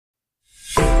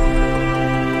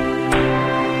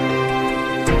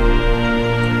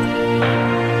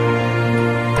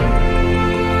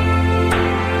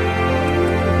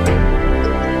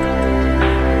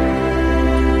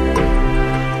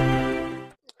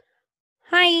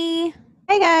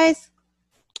Hey guys.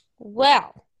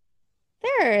 Well,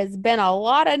 there has been a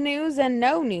lot of news and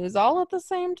no news all at the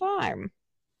same time.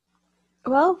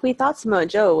 Well, we thought Samoa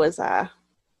Joe was kicked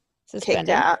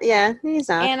Suspended. out. Yeah, he's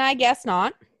not. And I guess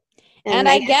not. And And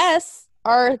I Megan, guess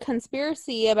our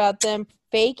conspiracy about them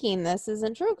faking this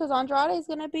isn't true because Andrade is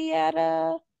going to be at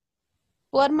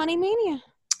Blood Money Mania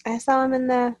I saw him in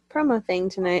the promo thing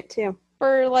tonight too.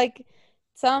 for like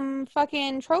some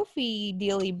fucking trophy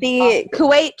dealy. The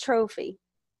Kuwait Trophy.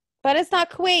 But it's not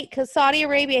Kuwait because Saudi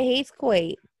Arabia hates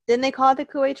Kuwait. Didn't they call it the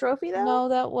Kuwait Trophy though? No,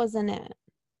 that wasn't it.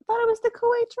 I thought it was the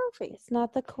Kuwait Trophy. It's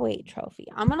not the Kuwait trophy.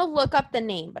 I'm gonna look up the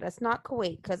name, but it's not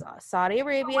Kuwait because Saudi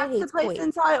Arabia What's the hates place Kuwait.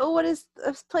 in Saudi? Oh, what is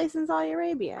the place in Saudi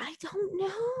Arabia? I don't I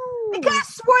know. could have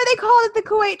swore they called it the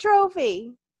Kuwait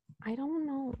Trophy. I don't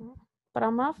know, but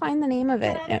I'm gonna find the name of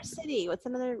it. Another city. What's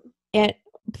another? It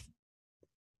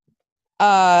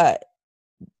uh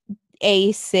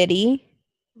a city.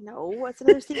 No, what's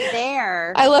another city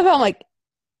there? I love how I'm like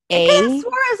I could have a.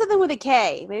 swore it was something with a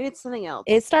K. Maybe it's something else.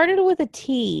 It started with a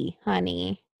T,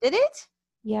 honey. Did it?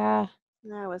 Yeah.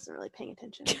 No, I wasn't really paying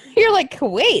attention. You're like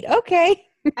Kuwait, okay.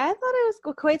 I thought it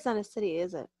was Kuwait's not a city,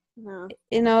 is it? No.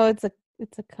 You know, it's a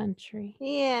country.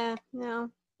 Yeah,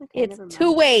 no. Okay, It's never mind.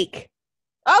 Tuwake.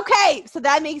 Okay, so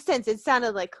that makes sense. It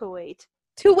sounded like Kuwait.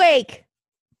 Tuwake.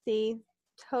 See,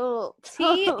 total.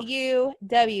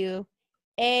 Tuwaiq.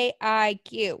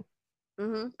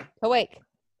 Mm-hmm. Kuwait.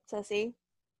 So see,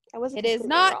 I wasn't. It is completely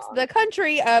not wrong. the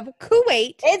country of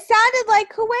Kuwait, It sounded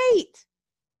like Kuwait.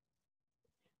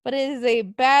 but it is a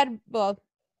bad. Well,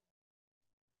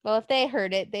 if they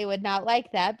heard it, they would not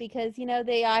like that because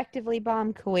they actively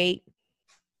bomb Kuwait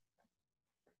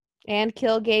and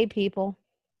kill gay people.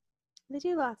 They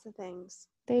do lots of things.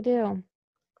 They do.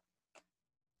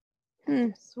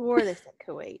 I swore they said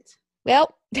Kuwait.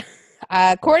 Well,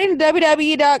 according to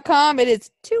WWE.com, it is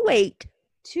 2-8.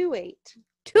 2-8.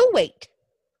 2-8.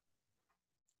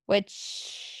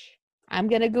 Which I'm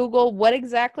going to Google what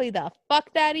exactly the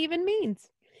fuck that even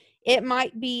means. It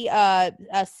might be a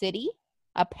city,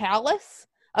 a palace,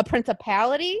 a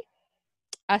principality,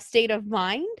 a state of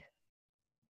mind.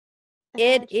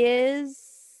 It is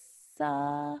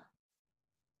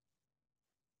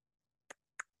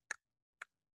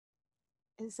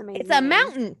It's amazing. it's a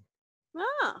mountain.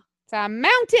 Ah. It's a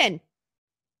mountain.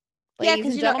 Yeah,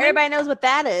 because everybody knows what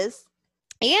that is.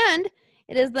 And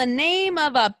it is the name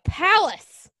of a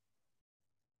palace.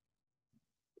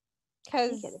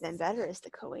 Because it could have been better as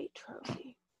the Kuwait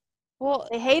Trophy. Well,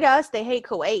 they hate us. They hate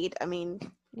Kuwait. I mean,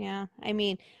 yeah. I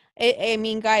mean,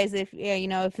 guys, if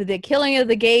if the killing of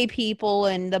the gay people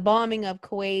and the bombing of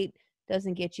Kuwait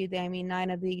doesn't get you,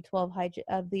 9 of the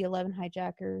 11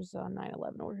 hijackers on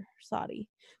 9/11 were Saudi.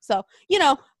 So they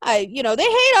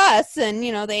hate us, and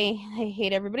they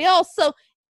hate everybody else. So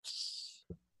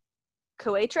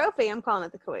Kuwait Trophy. I'm calling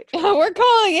it the Kuwait Trophy. We're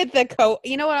calling it the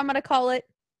You know what I'm gonna call it?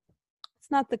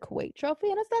 It's not the Kuwait Trophy,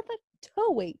 and it's not the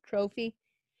Kuwait Trophy.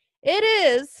 It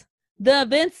is the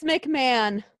Vince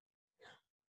McMahon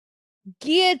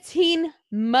Guillotine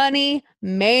Money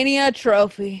Mania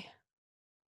Trophy.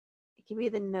 It could be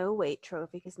the No Weight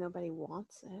Trophy because nobody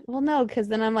wants it. Well, no, because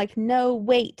then I'm like, no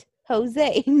wait,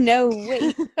 Jose, no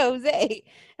wait, Jose,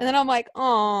 and then I'm like,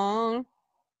 oh,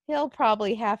 he'll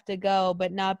probably have to go,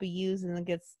 but not be used and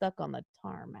get stuck on the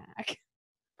tarmac.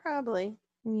 Probably.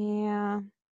 Yeah.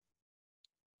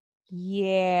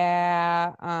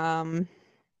 Yeah.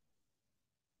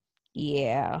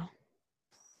 Yeah.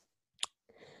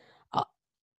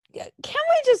 Can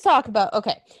we just talk about,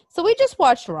 okay, so we just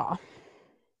watched Raw.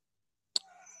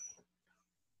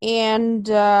 And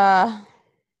there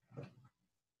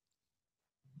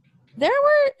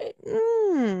were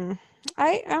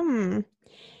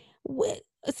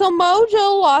so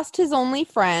Mojo lost his only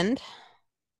friend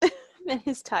and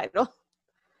his title.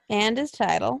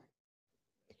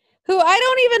 Who I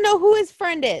don't even know who his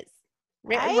friend is.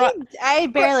 I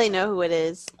barely know who it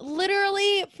is.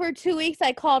 Literally, for 2 weeks,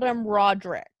 I called him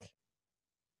Roderick.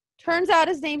 Turns out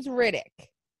his name's Riddick.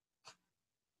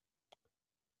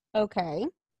 Okay.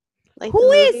 Like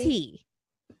who is he?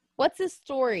 What's his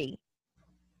story?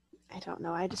 I don't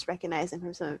know. I just recognize him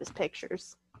from some of his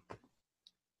pictures.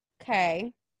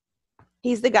 Okay.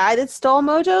 He's the guy that stole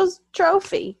Mojo's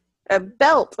trophy. A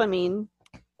belt, I mean.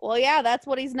 Well, yeah, that's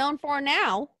what he's known for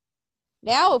now.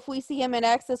 Now, if we see him in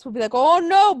Access, we'll be like, oh,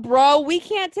 no, bro, we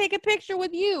can't take a picture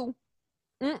with you.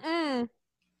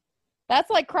 That's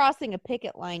like crossing a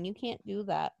picket line. You can't do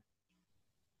that.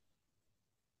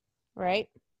 Right?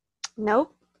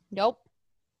 Nope.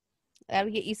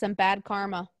 That'll get you some bad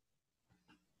karma.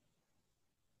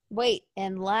 Wait,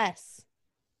 unless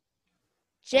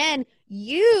Jen,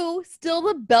 you steal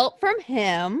the belt from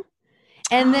him,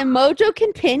 and then Mojo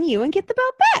can pin you and get the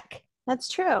belt back. That's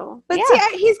true. But Yeah.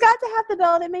 see, he's got to have the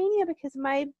belt at Mania because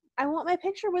I want my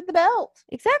picture with the belt.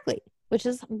 Exactly. Which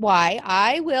is why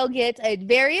I will get a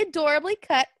very adorably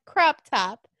cut crop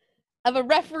top of a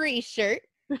referee shirt.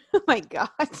 Oh my God.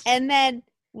 And then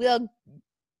we'll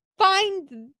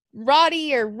find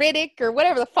Roddy or Riddick or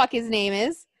whatever the fuck his name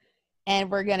is.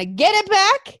 And we're going to get it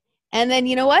back. And then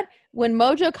you know what? When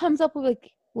Mojo comes up, we'll be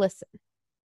like, listen,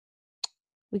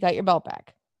 we got your belt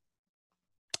back.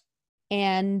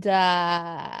 And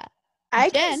Jen,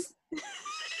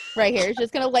 right here, is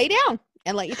just going to lay down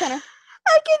and let you pin her.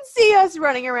 I can see us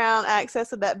running around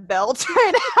Access with that belt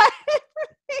trying to hide it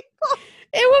from people.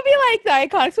 It would be like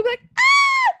the Iconics would be like,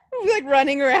 ah! We'll be like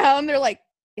running around. They're like,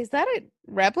 is that a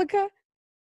replica?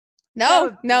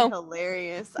 No.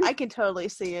 Hilarious. I can totally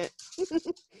see it.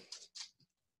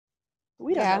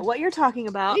 We don't know what you're talking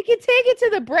about. We could take it to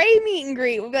the Bray meet and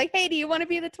greet. We'll be like, hey, do you want to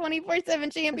be the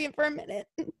 24/7 champion for a minute?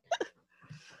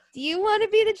 Do you want to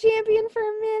be the champion for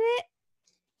a minute?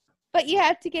 But you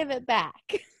have to give it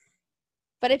back.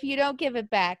 But if you don't give it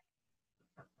back,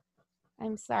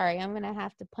 I'm sorry. I'm going to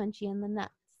have to punch you in the nuts.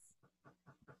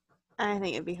 I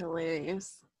think it'd be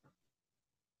hilarious.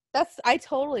 I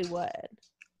totally would.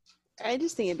 I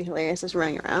just think it'd be hilarious just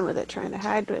running around with it trying to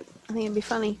hide it. I think it'd be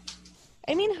funny.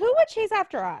 I mean, who would chase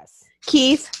after us?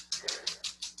 Keith.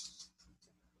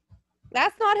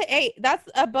 That's not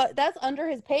that's under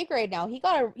his pay grade now. He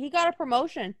got a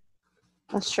promotion.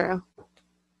 That's true.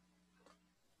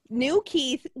 New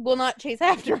Keith will not chase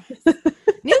after us.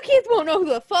 New Keith won't know who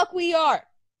the fuck we are.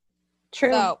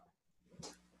 True. So,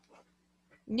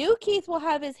 New Keith will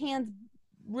have his hands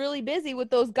really busy with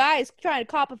those guys trying to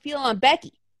cop a feel on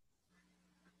Becky.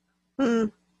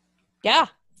 Yeah.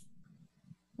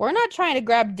 We're not trying to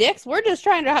grab dicks. We're just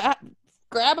trying to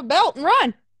grab a belt and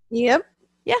run. Yep.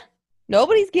 Yeah.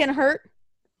 Nobody's getting hurt.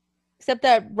 Except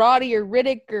that Roddy or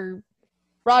Riddick or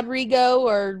Rodrigo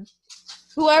or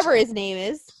whoever his name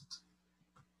is.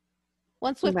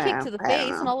 One swift kick to the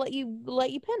face and I'll let you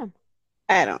pin him.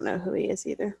 I don't know who he is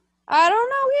either. I don't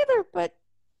know either, but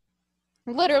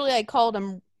literally I called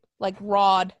him like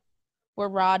Rod or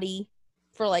Roddy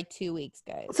for like 2 weeks,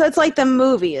 guys. So it's like the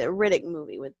Riddick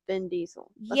movie with Vin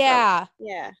Diesel. Yeah.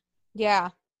 Yeah.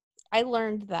 I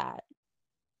learned that.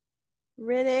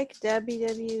 Riddick,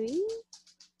 WWE?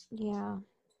 Yeah. I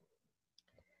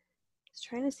was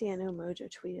trying to see, I know Mojo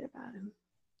tweeted about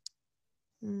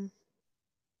him.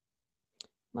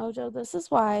 Mojo, this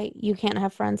is why you can't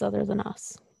have friends other than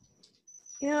us.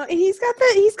 You know, he's got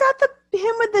the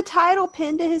him with the title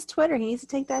pinned to his Twitter. He needs to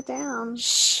take that down.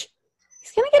 Shh.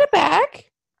 He's gonna get it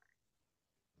back.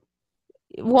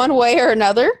 One way or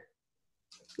another.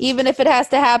 Even if it has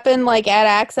to happen like at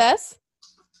Access.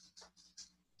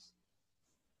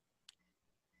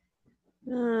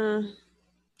 That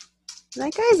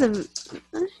guy's who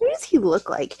does he look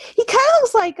like? He kind of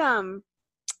looks like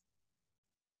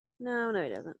No, he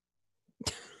doesn't.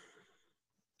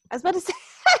 I was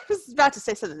about to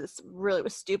say something that really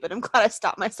was stupid. I'm glad I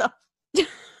stopped myself.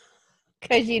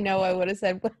 Because I would have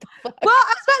said, what the fuck? Well,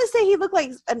 I was about to say he looked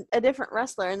like a different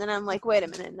wrestler, and then I'm like, wait a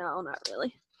minute, no, not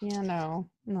really. Yeah, no.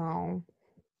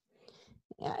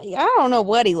 Yeah, I don't know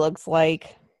what he looks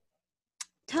like.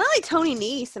 Kind of like Tony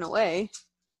Nese in a way.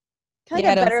 Kind of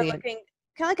like a better looking.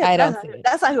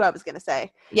 That's not who I was gonna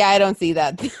say. Yeah, I don't see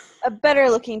that. A better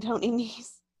looking Tony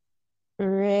Nese.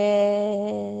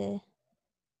 I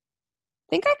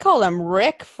think I called him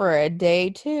Rick for a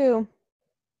day too.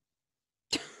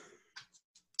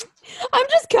 I'm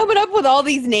just coming up with all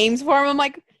these names for him. I'm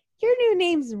like, your new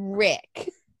name's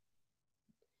Rick.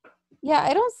 Yeah,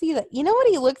 I don't see that. You know what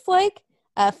he looks like?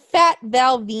 A fat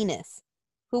Val Venus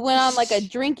who went on like a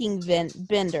drinking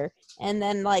bender. And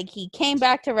then like he came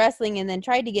back to wrestling and then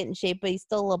tried to get in shape, but he's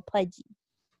still a little pudgy.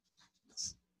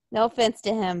 No offense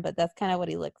to him, but that's kind of what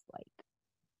he looks like.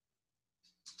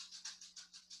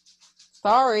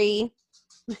 Sorry.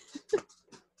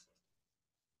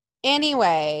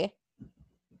 Anyway,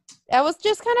 that was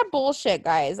just kind of bullshit,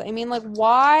 guys. I mean, like,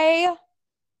 why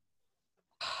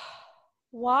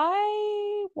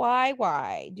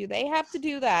do they have to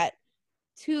do that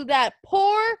to that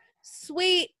poor,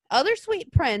 other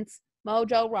sweet prince,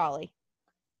 Mojo Rawley?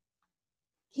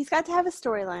 He's got to have a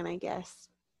storyline, I guess.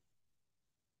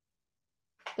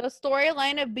 The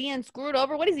storyline of being screwed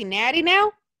over. What is he, natty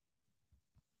now?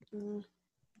 You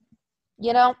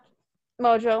know,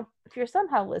 Mojo, if you're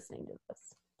somehow listening to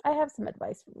this, I have some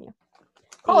advice from you.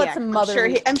 Call it some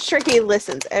mother. I'm sure he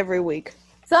listens every week.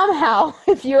 Somehow,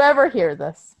 if you ever hear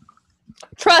this,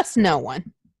 trust no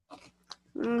one.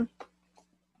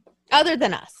 Other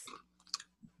than us.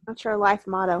 That's our life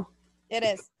motto. It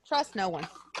is. Trust no one.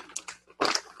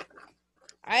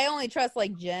 I only trust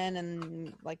like Jen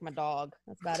and like my dog.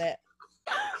 That's about it.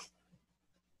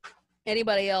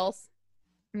 Anybody else?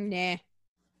 Nah.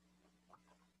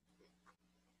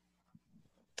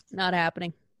 Not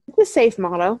happening. It's a safe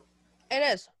motto. It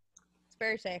is. It's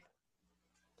very safe.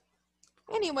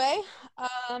 Anyway,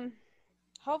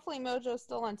 hopefully Mojo's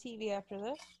still on TV after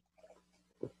this.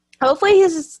 Hopefully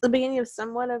he's the beginning of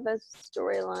somewhat of a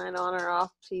storyline on or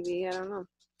off TV. I don't know.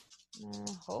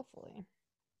 Hopefully.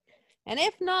 And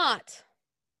if not,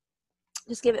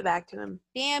 just give it back to him.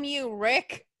 Damn you,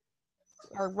 Rick.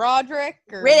 Or Roderick.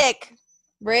 Or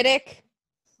Riddick.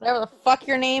 Whatever the fuck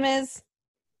your name is.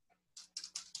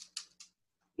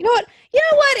 You know what?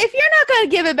 If you're not going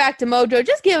to give it back to Mojo,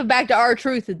 just give it back to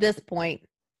R-Truth at this point.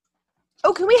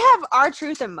 Oh, can we have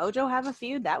R-Truth and Mojo have a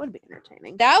feud? That would be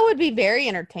entertaining. That would be very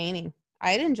entertaining.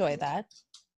 I'd enjoy that.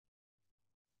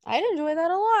 I'd enjoy that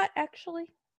a lot,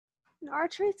 actually.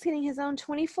 R-Truth's getting his own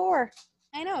 24.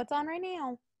 I know, it's on right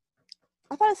now.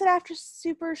 I thought it said after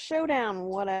Super Showdown,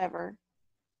 whatever.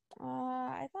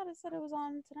 I thought it said it was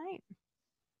on tonight.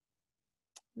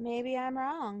 Maybe I'm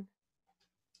wrong.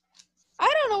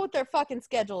 I don't know what their fucking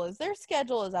schedule is. Their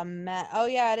schedule is a mess. Oh,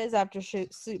 yeah, it is after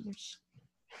Super.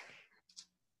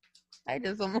 I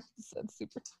just almost said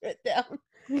Super Shit Down.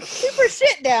 Super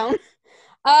Shit Down.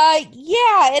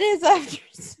 Yeah, it is after.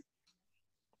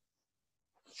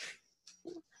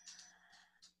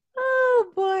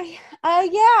 Oh, boy.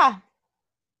 Yeah.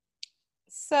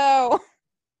 So,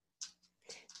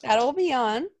 that'll be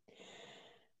on.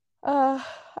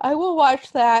 I will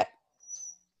watch that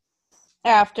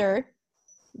after.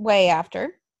 Way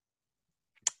after.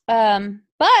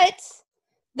 But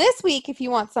this week, if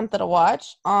you want something to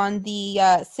watch, on the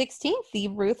 16th, the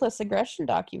Ruthless Aggression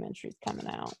documentary is coming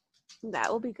out.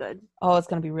 That will be good. Oh, it's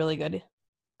going to be really good.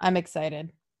 I'm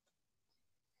excited.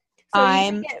 So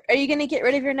are you going to get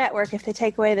rid of your network if they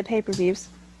take away the pay-per-views?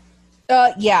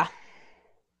 Yeah.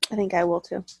 I think I will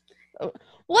too.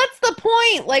 What's the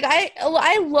point? Like,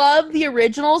 I love the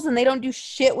originals, and they don't do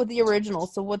shit with the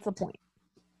originals, so what's the point?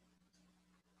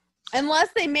 Unless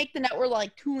they make the network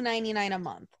like $2.99 a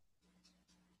month.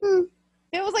 If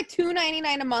it was like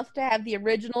 $2.99 a month to have the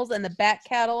originals and the back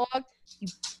catalog,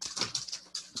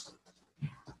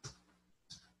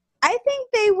 I think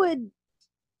they would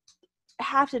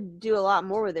have to do a lot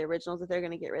more with the originals if they're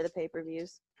going to get rid of the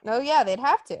pay-per-views. Oh yeah, they'd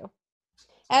have to.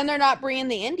 And they're not bringing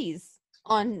the indies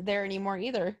on there anymore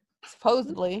either,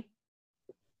 supposedly.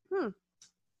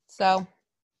 So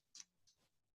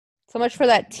much for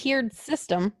that tiered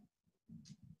system.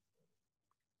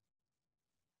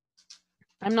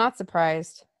 I'm not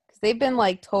surprised because they've been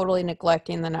like totally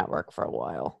neglecting the network for a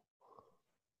while.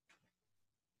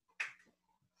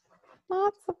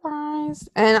 Not surprised.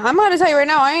 And I'm going to tell you right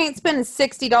now, I ain't spending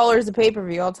 $60 a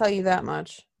pay-per-view. I'll tell you that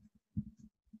much.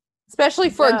 Especially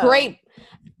for Great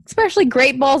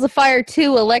Balls of Fire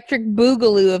 2 Electric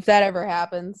Boogaloo, if that ever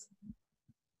happens.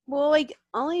 Well, like,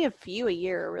 only a few a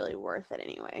year are really worth it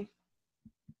anyway.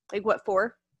 Like, what,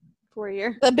 4? 4 a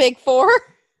year? The big 4?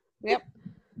 Yep.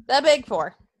 The big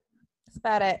 4. That's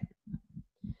about it.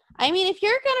 I mean, if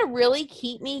you're going to really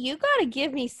keep me, you got to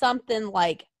give me something,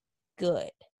 like,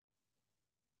 good.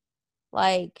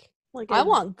 Like I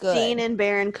want good. Dean and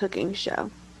Baron cooking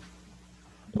show.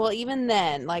 Well, even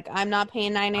then, like, I'm not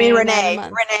paying $9.99 a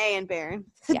month. Renee and Baron.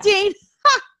 Yeah. Dean.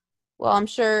 Well, I'm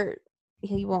sure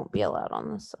he won't be allowed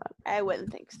on this side. I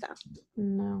wouldn't think so.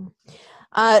 No.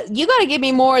 You got to give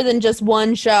me more than just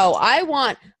one show. I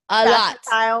want a lot.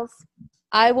 Files.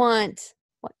 I want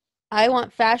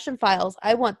Fashion Files.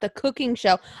 I want the cooking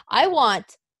show. I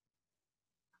want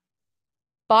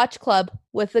Botch Club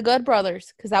with the Good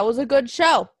Brothers, because that was a good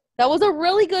show. That was a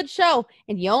really good show,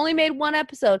 and you only made one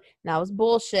episode, and that was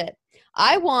bullshit.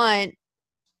 I want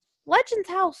Legends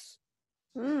House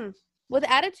with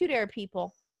Attitude Era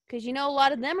people, because you know a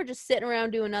lot of them are just sitting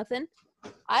around doing nothing.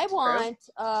 I want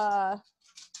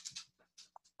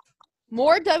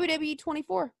more WWE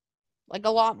 24, like a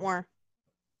lot more.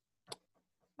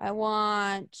 I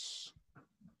want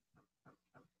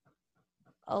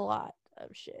a lot of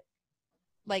shit.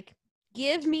 Like,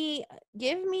 give me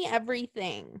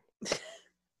everything.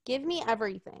 Give me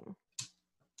everything.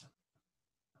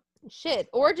 Shit.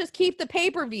 Or just keep the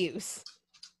pay-per-views.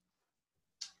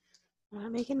 I'm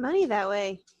not making money that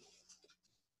way.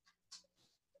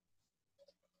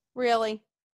 Really?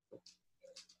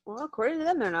 Well, according to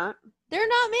them, they're not. They're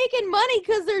not making money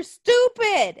because they're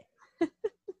stupid.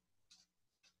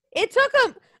 It took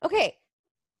them... Okay.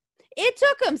 It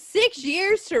took them 6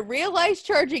 years to realize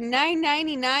charging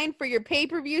 $9.99 for your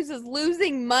pay-per-views is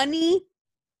losing money.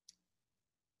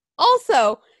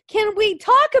 Also, can we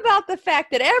talk about the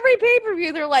fact that every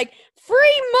pay-per-view they're like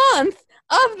free month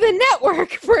of the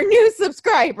network for new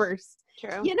subscribers?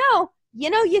 True. You know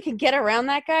you can get around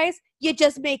that, guys. You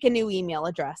just make a new email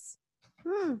address.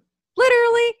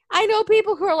 Literally, I know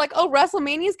people who are like, "Oh,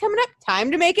 WrestleMania's coming up.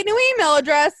 Time to make a new email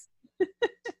address."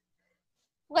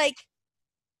 Like,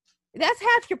 that's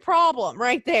half your problem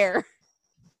right there.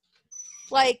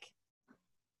 Like,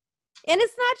 and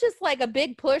it's not just like a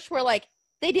big push where like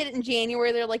they did it in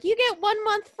January. They're like, you get 1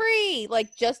 month free,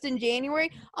 like just in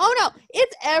January. Oh no,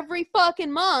 it's every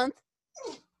fucking month,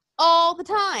 all the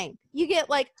time. You get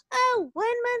like, oh, 1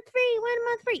 month free, 1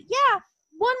 month free. Yeah,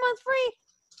 1 month free.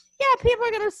 Yeah, people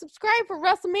are gonna subscribe for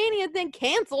WrestleMania, then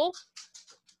cancel.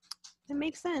 It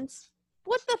makes sense.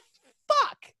 What the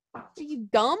fuck? Are you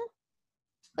dumb?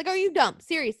 Like, are you dumb?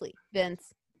 Seriously,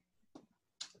 Vince.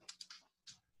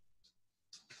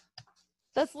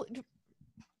 That's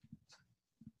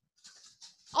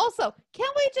also, can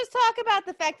we just talk about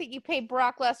the fact that you paid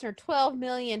Brock Lesnar $12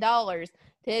 million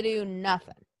to do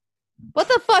nothing? What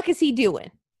the fuck is he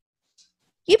doing?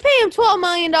 You pay him $12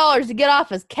 million to get off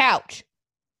his couch.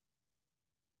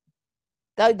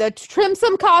 The trim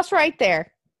some costs right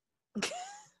there.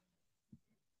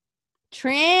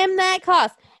 Trim that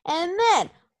cost. And then,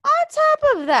 on top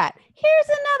of that,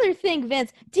 here's another thing,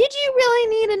 Vince. Did you really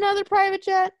need another private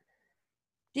jet?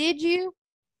 Did you?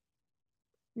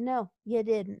 No, you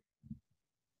didn't.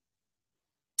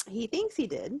 He thinks he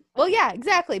did. Well, yeah,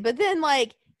 exactly. But then,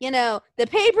 like, the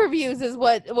pay-per-views is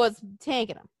what was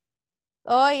tanking him.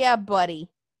 Oh, yeah, buddy.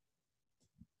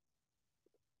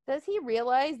 Does he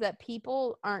realize that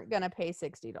people aren't going to pay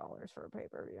 $60 for a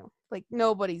pay-per-view? Like,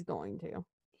 nobody's going to.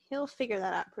 He'll figure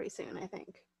that out pretty soon, I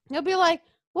think. He'll be like,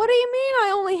 what do you mean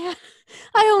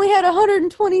I only had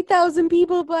 120,000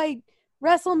 people by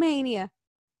WrestleMania?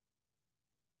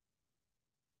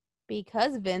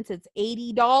 Because, Vince, it's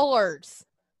 $80. $80.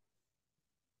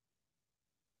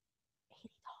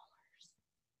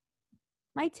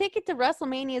 My ticket to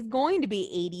WrestleMania is going to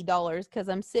be $80 because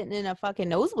I'm sitting in a fucking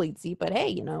nosebleed seat. But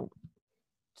hey,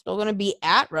 still going to be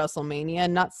at WrestleMania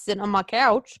and not sitting on my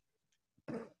couch.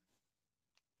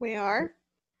 We are?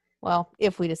 Well,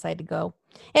 if we decide to go.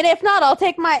 And if not, I'll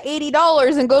take my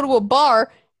 $80 and go to a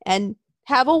bar and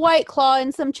have a White Claw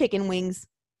and some chicken wings.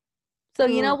 So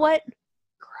you know what?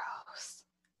 Gross.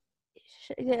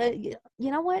 You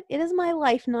know what? It is my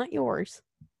life, not yours.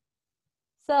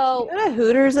 So you go to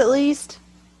Hooters at least?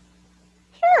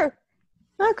 Sure.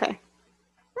 Okay. I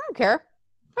don't care.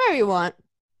 Whatever you want.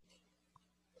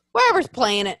 Whatever's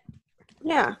playing it.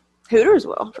 Yeah. Hooters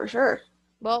will, for sure.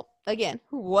 Well, again,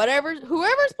 whoever's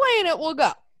playing it will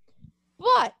go.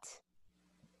 But,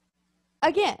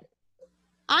 again,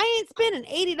 I ain't spending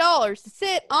 $80 to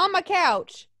sit on my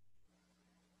couch.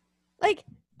 Like,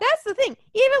 that's the thing.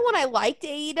 Even when I liked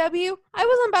AEW, I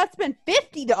wasn't about to spend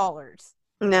 $50.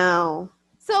 No.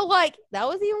 So, like, that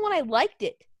was even when I liked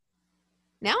it.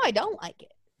 Now I don't like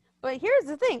it. But here's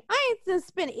the thing. I ain't going to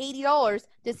spend $80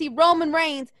 to see Roman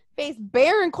Reigns face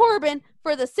Baron Corbin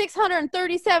for the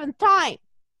 637th time.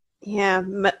 Yeah,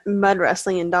 mud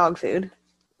wrestling and dog food.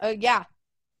 Yeah.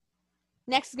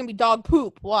 Next is going to be dog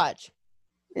poop. Watch.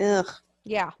 Ugh.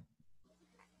 Yeah.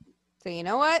 So you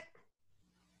know what?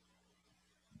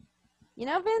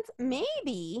 Vince,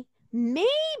 maybe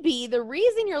the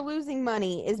reason you're losing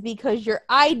money is because your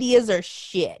ideas are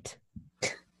shit.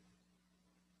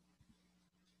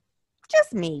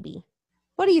 Just maybe.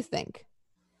 What do you think?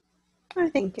 I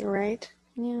think you're right.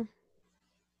 Yeah.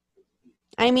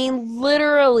 I mean,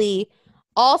 literally,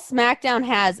 all SmackDown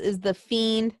has is The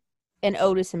Fiend and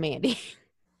Otis and Mandy.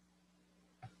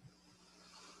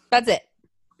 That's it.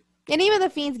 And even The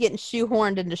Fiend's getting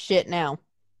shoehorned into shit now.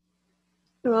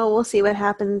 Well, we'll see what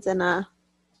happens in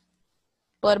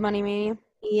Blood Money Mania?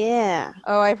 Yeah.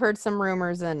 Oh, I've heard some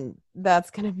rumors, and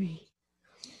that's going to be...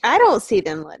 I don't see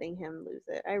them letting him lose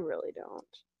it. I really don't.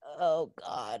 Oh,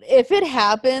 God. If it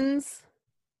happens,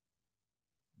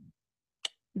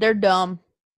 they're dumb.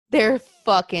 They're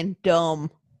fucking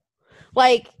dumb.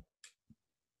 Like,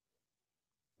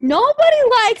 nobody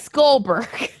likes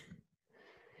Goldberg.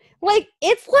 Like,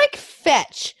 it's like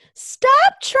Fetch.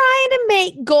 Stop trying to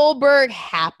make Goldberg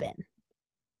happen.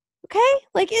 Okay?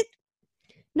 Like,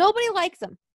 nobody likes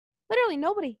him. Literally,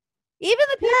 nobody. Even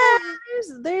the people...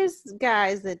 Yeah, there's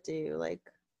guys that do, like...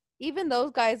 Even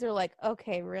those guys are like,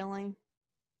 okay, really?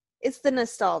 It's the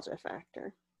nostalgia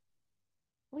factor.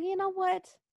 Well, you know what?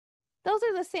 Those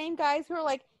are the same guys who are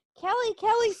like, Kelly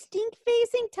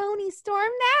stink-facing Tony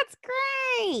Storm? That's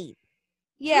great!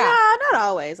 Yeah. Nah, not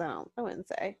always. I wouldn't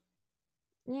say.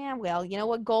 Yeah, well, you know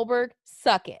what, Goldberg?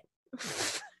 Suck it.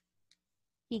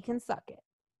 He can suck it.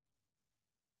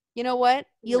 You know what?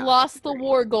 You Not lost the disagree.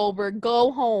 war, Goldberg.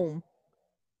 Go home.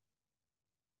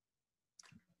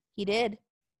 He did.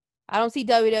 I don't see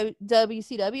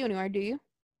WCW anywhere, do you?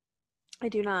 I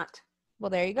do not. Well,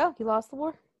 there you go. He lost the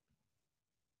war.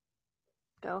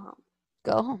 Go home.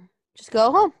 Go home. Just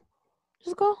go home.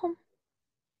 Just go home.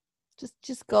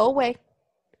 Just go away.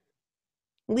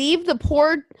 Leave the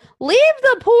poor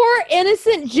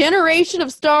innocent generation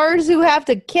of stars who have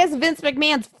to kiss Vince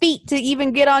McMahon's feet to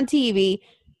even get on TV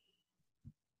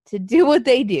to do what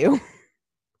they do.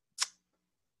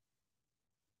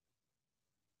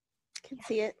 Can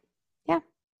see it.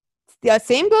 Yeah,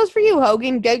 same goes for you,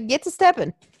 Hogan. Get to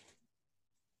stepping.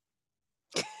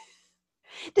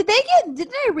 Didn't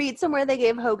I read somewhere they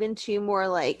gave Hogan 2 more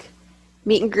like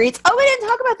meet and greets? Oh, we didn't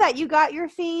talk about that. You got your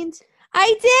Fiend?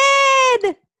 I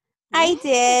did. Yeah.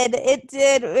 It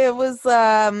did. It was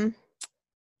the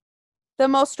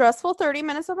most stressful 30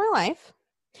 minutes of my life.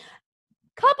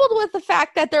 Coupled with the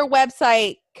fact that their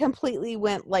website completely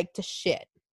went like to shit.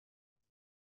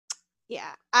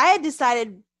 Yeah. I had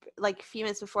decided like a few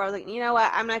minutes before, I was like, you know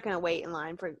what? I'm not going to wait in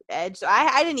line for Edge. So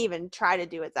I didn't even try to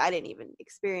do it. I didn't even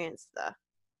experience the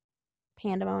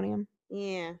Pandemonium.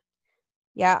 Yeah.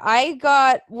 Yeah, I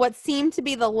got what seemed to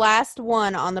be the last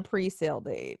one on the pre-sale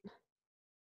date.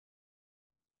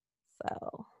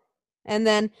 So, and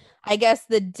then I guess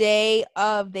the day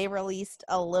of they released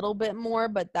a little bit more,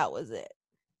 but that was it.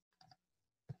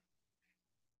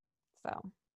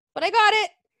 So, but I got it.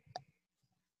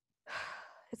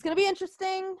 It's going to be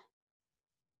interesting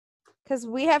because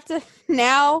we have to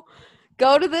now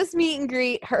go to this meet and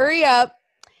greet. Hurry up.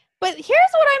 But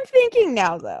here's what I'm thinking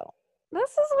now, though. This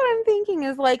is what I'm thinking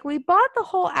is like we bought the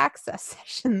whole access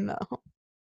session, though.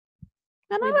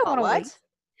 And I don't want to wait.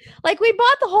 Like we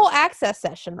bought the whole access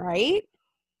session, right?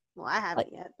 Well, I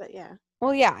haven't yet, but yeah.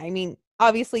 Well, yeah. I mean,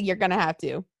 obviously you're going to have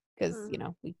to because, you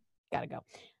know, we got to go.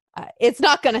 It's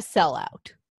not going to sell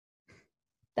out.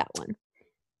 That one.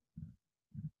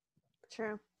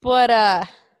 True. But I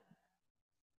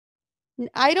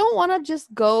don't want to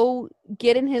just go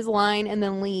get in his line and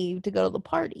then leave to go to the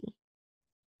party.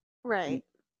 Right.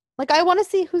 Like I want to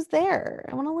see who's there.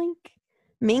 I want to like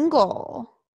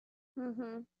mingle.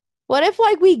 Mm-hmm. What if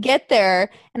like we get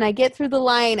there and I get through the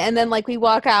line and then like we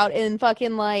walk out and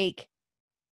fucking like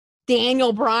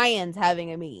Daniel Bryan's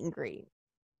having a meet and greet?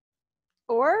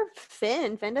 Or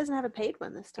Finn. Finn doesn't have a paid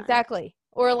one this time. Exactly.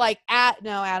 Or like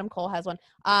Adam Cole has one.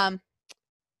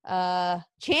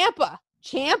 Ciampa,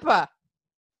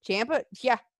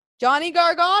 yeah. Johnny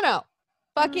Gargano.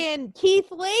 Fucking Keith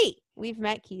Lee. We've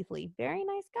met Keith Lee. Very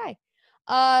nice guy.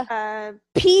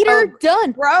 Peter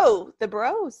Dunne. The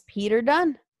bros. Peter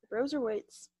Dunne. The bros are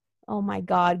weights. Oh my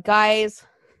god, guys.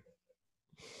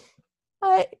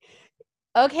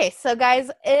 Okay, so guys,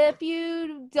 if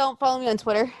you don't follow me on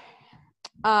Twitter,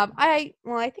 I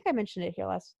think I mentioned it here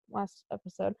last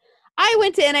episode. I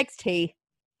went to NXT.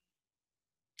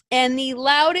 And the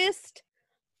loudest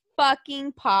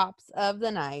fucking pops of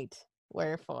the night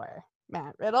were for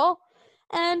Matt Riddle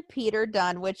and Peter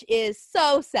Dunne, which is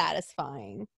so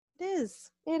satisfying. It is.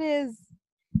 It is.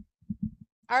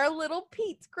 Our little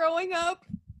Pete's growing up.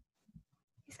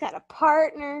 He's got a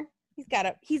partner. He's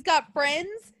got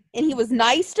friends, and he was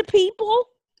nice to people.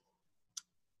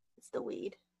 It's the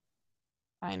weed.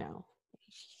 I know.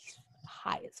 He's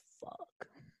high as fuck.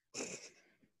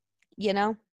 You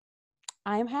know?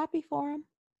 I'm happy for him.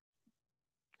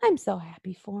 I'm so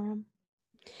happy for him.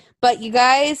 But you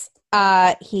guys,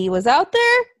 he was out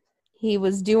there. He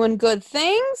was doing good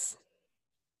things.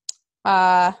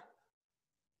 Did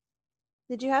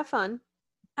you have fun?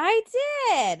 I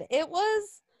did. It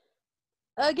was,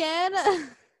 again,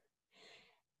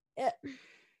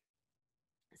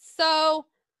 so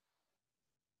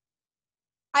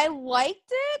I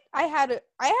liked it. I had a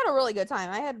really good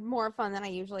time. I had more fun than I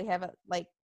usually have at like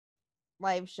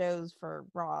live shows for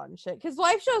Raw and shit. Because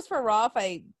live shows for Raw, if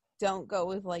I don't go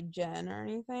with like Jen or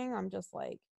anything, I'm just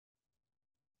like,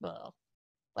 well,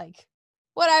 like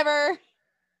whatever.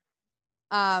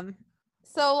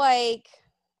 So like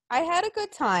I had a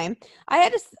good time.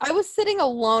 I was sitting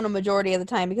alone a majority of the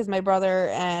time because my brother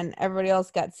and everybody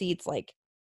else got seats like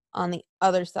on the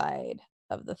other side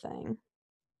of the thing.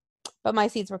 But my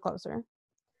seats were closer.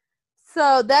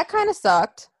 So that kind of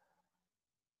sucked.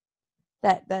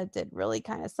 That did really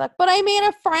kind of suck. But I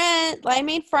made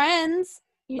friends.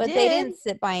 They didn't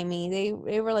sit by me.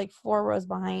 They were like 4 rows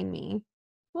behind me.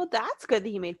 Well, that's good that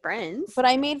you made friends. But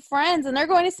I made friends, and they're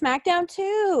going to SmackDown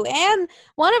too. And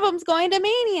one of them's going to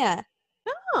Mania.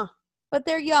 Oh. But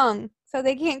they're young, so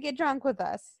they can't get drunk with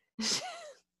us.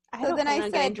 I don't plan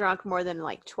on getting drunk more than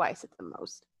like twice at the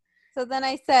most. So then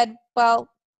I said, well,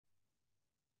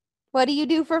 what do you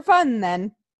do for fun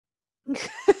then?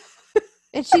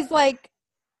 And she's like,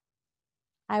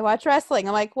 I watch wrestling.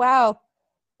 I'm like, wow,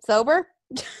 sober?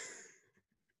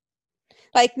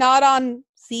 Like, not on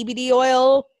CBD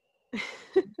oil,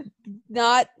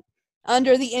 not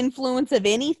under the influence of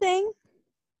anything.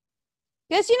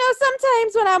 Because,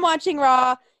 sometimes when I'm watching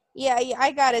Raw, yeah,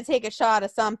 I gotta take a shot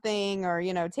of something, or,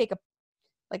 take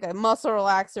a muscle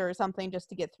relaxer or something just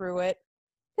to get through it.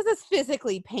 Because it's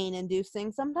physically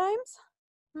pain-inducing sometimes.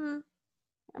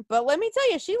 But let me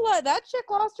tell you, that chick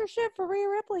lost her shit for Rhea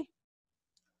Ripley.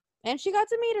 And she got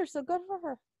to meet her, so good for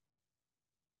her.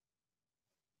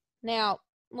 Now,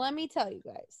 let me tell you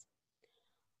guys.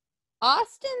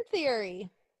 Austin Theory,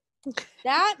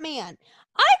 that man,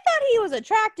 I thought he was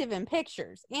attractive in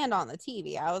pictures and on the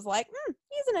TV. I was like,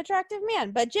 he's an attractive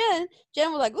man. But Jen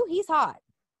was like, oh, he's hot.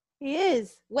 He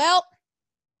is. Well,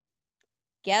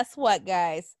 guess what,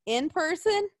 guys? In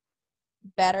person,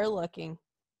 better looking.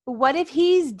 What if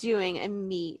he's doing a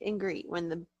meet and greet when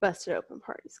the Busted Open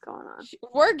party's going on?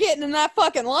 We're getting in that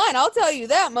fucking line, I'll tell you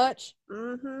that much.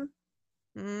 Mm-hmm.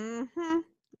 We're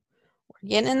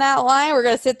getting in that line. We're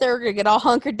going to sit there. We're going to get all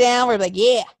hunkered down. We're like,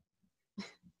 yeah.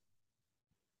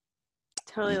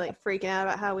 Totally like freaking out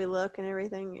about how we look and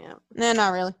everything. Yeah. No,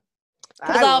 not really.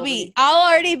 Because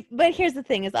but here's the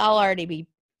thing is I'll already be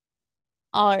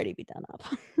done up.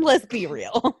 Let's be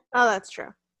real. Oh, that's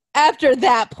true. After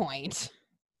that point,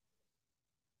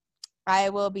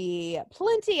 I will be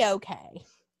plenty okay.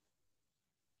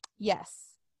 Yes.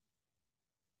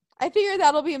 I figure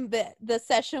that'll be the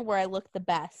session where I look the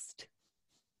best.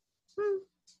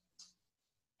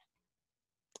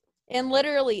 And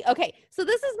literally, okay, so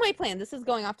this is my plan. This is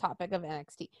going off topic of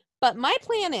NXT. But my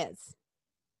plan is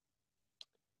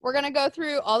we're going to go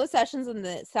through all the sessions in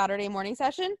the Saturday morning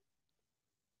session.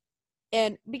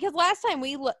 And because last time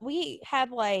we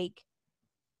had like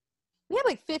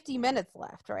 50 minutes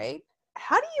left, right?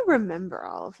 How do you remember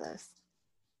all of this?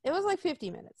 It was like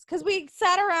 50 minutes because we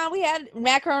sat around. We had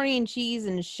macaroni and cheese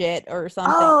and shit or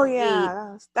something. Oh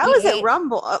yeah, that was at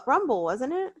Rumble. Rumble,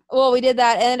 wasn't it? Well, we did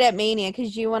that and at Mania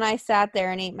because you and I sat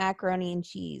there and ate macaroni and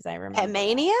cheese. I remember at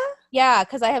Mania. Yeah,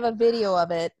 because I have a video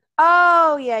of it.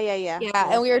 Oh yeah.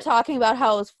 Yeah, and we were talking about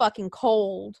how it was fucking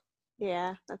cold.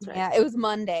 Yeah, that's right. Yeah, it was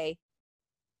Monday.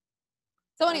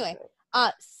 So anyway,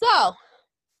 so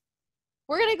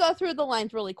we're gonna go through the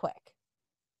lines really quick.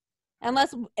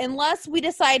 Unless we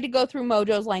decide to go through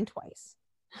Mojo's line twice.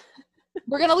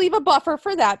 We're going to leave a buffer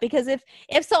for that because if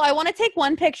so, I want to take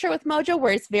one picture with Mojo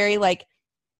where it's very like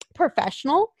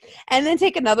professional and then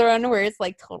take another one where it's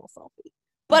like total selfie.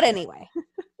 But anyway,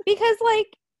 because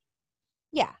like,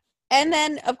 yeah. And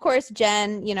then of course,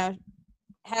 Jen,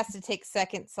 has to take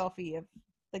second selfie of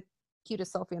the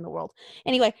cutest selfie in the world.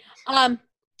 Anyway,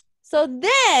 so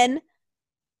then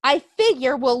I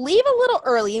figure we'll leave a little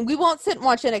early and we won't sit and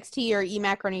watch NXT or eat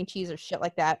macaroni and cheese or shit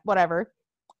like that. Whatever.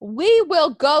 We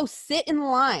will go sit in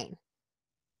line.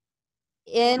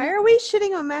 Why are we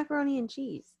shitting on macaroni and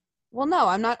cheese? Well, no,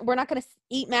 we're not going to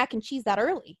eat mac and cheese that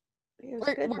early.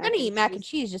 We're going to eat mac and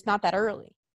cheese, just not that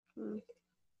early.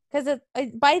 Because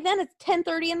by then it's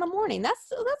 10:30 in the morning. That's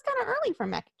kind of early for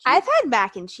mac and cheese. I've had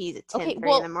mac and cheese at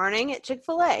 10:30 in the morning at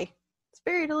Chick-fil-A. It's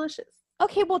very delicious.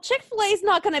 Okay, well, Chick-fil-A is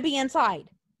not going to be inside.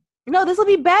 No, this will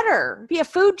be better. It'll be a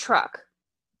food truck.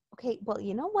 Okay, well,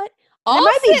 you know what? There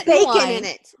might be bacon in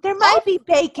it. There might be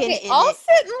bacon in it. I'll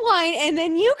sit in line, and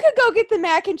then you could go get the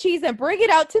mac and cheese and bring it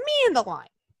out to me in the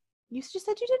line. You just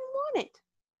said you didn't want it.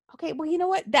 Okay, well, you know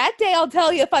what? That day I'll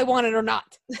tell you if I want it or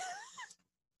not.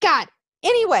 God.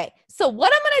 Anyway, so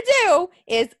what I'm going to do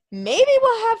is maybe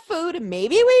we'll have food,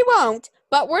 maybe we won't,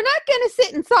 but we're not going to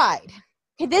sit inside.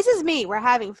 Okay, this is me. We're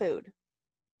having food.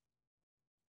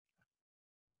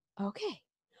 Okay.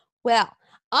 Well,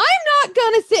 I'm not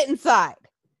going to sit inside.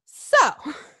 So,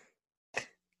 I'm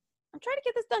trying to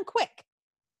get this done quick.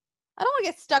 I don't want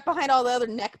to get stuck behind all the other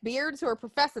neckbeards who are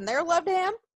professing their love to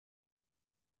him.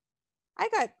 I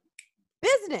got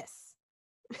business.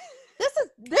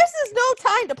 This is no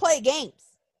time to play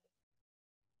games.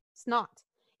 It's not.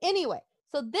 Anyway,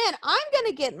 so then I'm going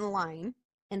to get in line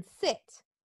and sit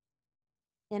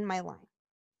in my line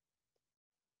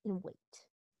and wait.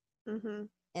 Mm-hmm.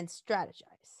 And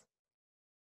strategize.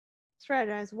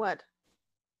 Strategize what?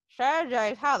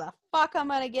 Strategize how the fuck I'm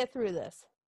going to get through this.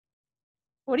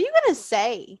 What are you going to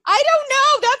say? I don't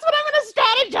know. That's what I'm going to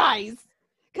strategize.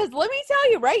 Because let me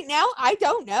tell you right now, I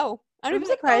don't know. I'm I'm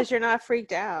like, surprised you're not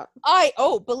freaked out.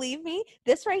 Believe me,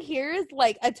 this right here is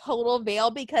like a total veil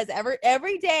because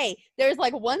every day there's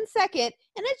like 1 second,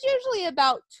 and it's usually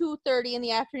about 2:30 in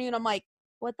the afternoon. I'm like,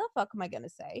 what the fuck am I gonna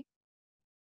say?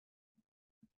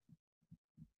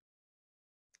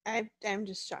 I'm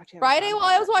just shocked. Friday while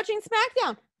I was watching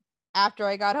SmackDown, after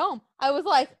I got home, I was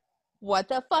like, what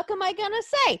the fuck am I gonna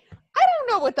say? I don't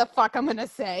know what the fuck I'm gonna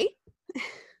say.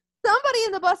 Somebody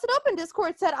in the Busted Open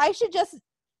Discord said I should just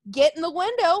get in the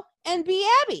window and be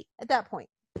Abby at that point.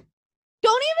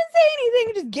 Don't even say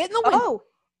anything, just get in the window.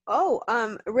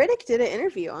 Riddick did an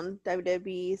interview on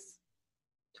WWE's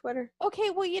Twitter. Okay,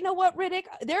 well, you know what, Riddick?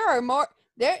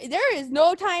 There is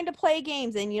no time to play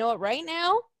games, and you know what, right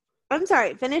now? I'm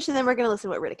sorry, finish and then we're gonna listen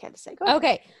to what Riddick had to say. Go ahead.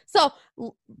 Okay, so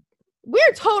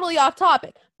we're totally off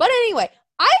topic. But anyway,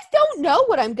 I don't know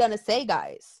what I'm gonna say,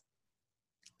 guys.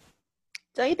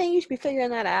 Don't you think you should be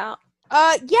figuring that out?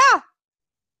 Yeah.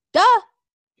 Duh.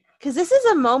 Because this is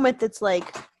a moment that's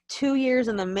like 2 years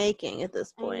in the making at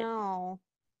this point. I know.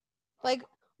 Like,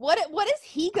 what is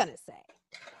he gonna say?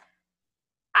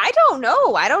 I don't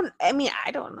know. I don't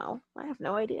know. I have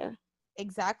no idea.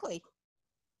 Exactly.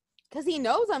 Because he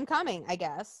knows I'm coming, I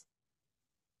guess.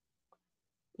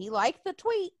 He liked the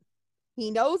tweet.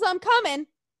 He knows I'm coming.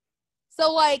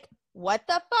 So, like, what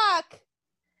the fuck?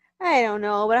 I don't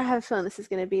know, but I have a feeling this is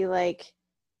going to be like...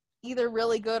 either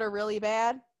really good or really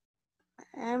bad.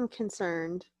 I'm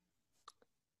concerned.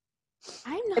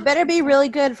 I'm not. It better be really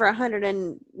good for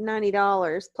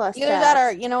 $190 plus either tax. that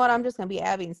or, you know what, I'm just going to be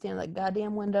Abby and stand in that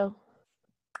goddamn window.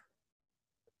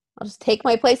 I'll just take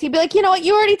my place. He'd be like, you know what,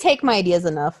 you already take my ideas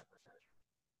enough.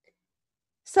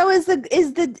 So is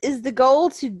the goal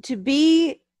to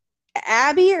be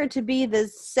Abby or to be the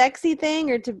sexy thing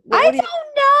or to? I don't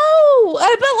know, but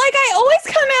like I always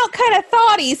come out kind of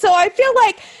thoughty, so I feel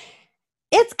like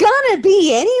it's gonna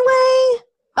be anyway.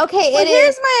 Okay, well,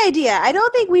 here's my idea. I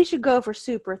don't think we should go for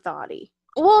super thoughty.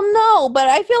 Well, no, but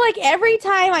I feel like every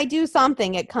time I do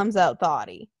something, it comes out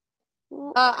thoughty.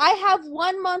 I have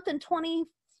 1 month and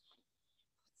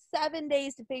 27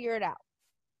 days to figure it out.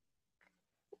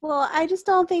 Well, I just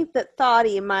don't think that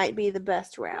thoughty might be the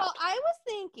best route. Well, I was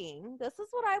thinking, this is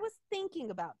what I was thinking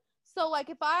about. So,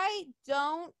 like, if I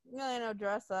don't,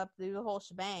 dress up, do the whole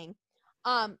shebang,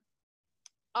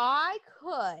 I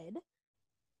could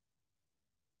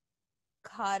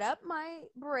cut up my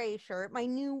beret shirt, my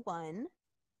new one,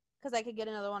 because I could get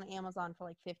another one on Amazon for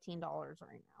like $15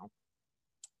 right now.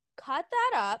 Cut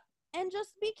that up and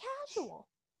just be casual.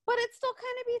 But it's still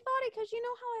kind of be thoughty because you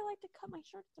know how I like to cut my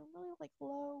shirts. They're really like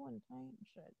low and tight and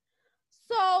shit.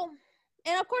 So,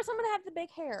 and of course I'm going to have the big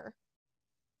hair.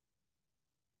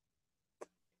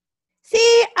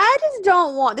 See, I just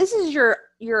don't want, this is your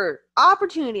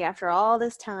opportunity after all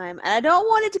this time. And I don't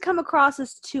want it to come across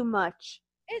as too much.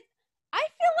 I feel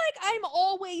like I'm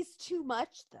always too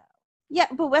much though. Yeah,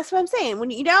 but that's what I'm saying. When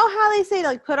you know how they say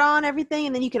like put on everything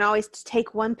and then you can always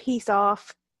take one piece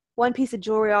off. One piece of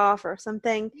jewelry off or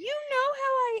something. You know how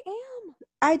I am.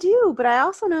 I do, but I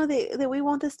also know that we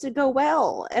want this to go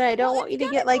well, and I don't want you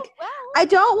to get like. Well, I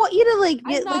don't want you to like.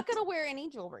 Get, I'm not gonna wear any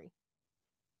jewelry.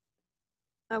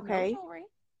 Okay. No jewelry.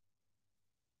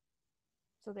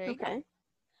 So there you go.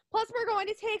 Plus, we're going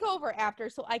to take over after,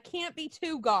 so I can't be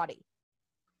too gaudy.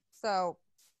 So,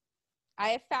 I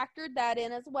have factored that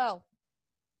in as well.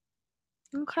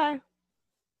 Okay.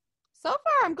 So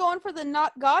far, I'm going for the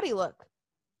not gaudy look.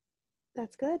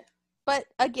 That's good. But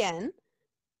again,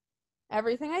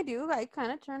 everything I do, I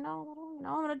kind of turn down a little,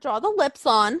 I'm going to draw the lips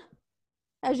on,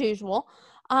 as usual.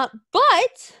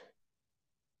 But,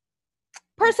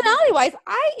 personality-wise,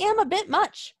 I am a bit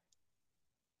much.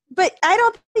 But I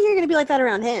don't think you're going to be like that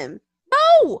around him.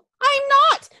 No, I'm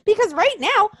not. Because right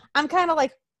now, I'm kind of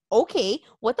like, okay,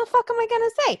 what the fuck am I going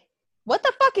to say? What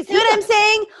the fuck is he? You know what I'm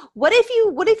saying? What if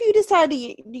you decide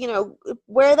to,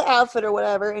 wear the outfit or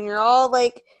whatever, and you're all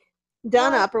like,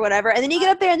 done up or whatever, and then you get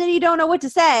up there and then you don't know what to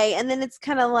say, and then it's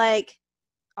kind of like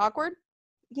awkward.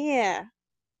 Yeah.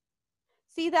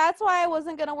 See, that's why I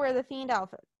wasn't gonna wear the Fiend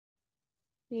outfit.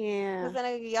 Yeah. Because then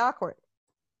it'd be awkward.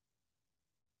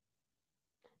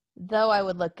 Though I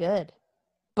would look good,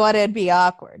 but it'd be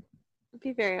awkward. It'd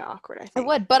be very awkward. I think it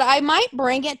would, but I might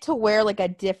bring it to wear like a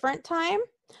different time,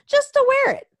 just to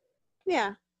wear it.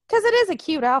 Yeah, because it is a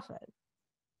cute outfit.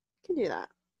 You can do that.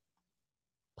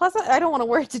 Plus, I don't want to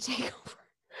wear it to take over.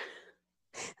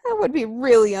 That would be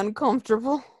really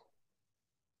uncomfortable.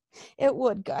 It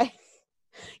would, guys.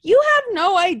 You have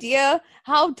no idea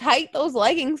how tight those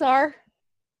leggings are.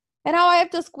 And how I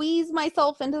have to squeeze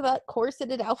myself into that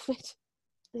corseted outfit.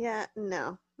 Yeah,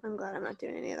 no. I'm glad I'm not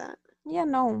doing any of that. Yeah,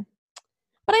 no.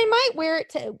 But I might wear it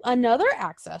to another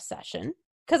Access session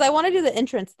because I want to do the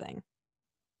entrance thing.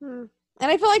 Hmm.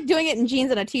 And I feel like doing it in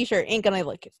jeans and a t-shirt ain't gonna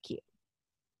look as cute.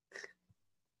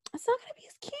 It's not gonna be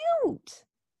as cute.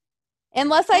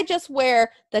 Unless I just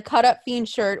wear the cut up fiend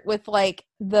shirt with like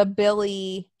the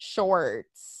Billy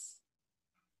shorts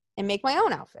and make my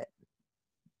own outfit.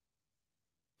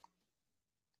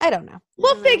 I don't know.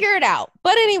 We'll figure it out.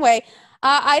 But anyway,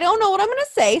 I don't know what I'm gonna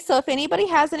say. So if anybody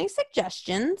has any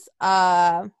suggestions,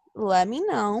 let me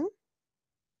know.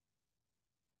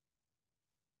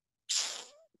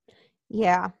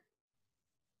 Yeah.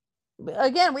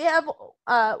 Again, we have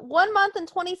 1 month and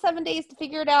 27 days to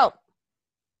figure it out.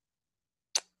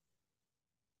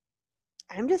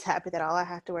 I'm just happy that all I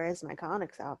have to wear is my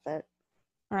Iconics outfit.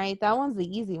 All right, that one's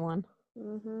the easy one.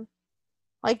 Mm-hmm.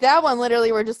 Like that one,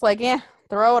 literally, we're just like,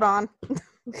 throw it on.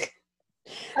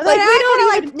 Like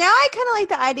now I kind of like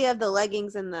the idea of the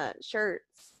leggings and the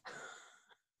shirts.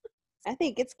 I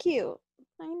think it's cute.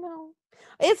 I know.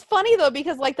 It's funny though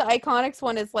because like the Iconics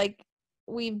one is like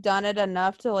we've done it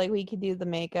enough to like we could do the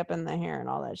makeup and the hair and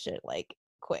all that shit like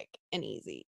quick and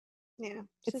easy. Yeah,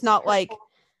 it's not like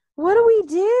what do we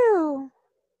do?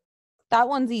 That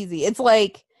one's easy. It's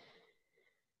like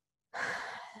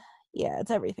yeah,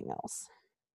 it's everything else.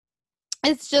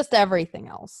 It's just everything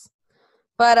else.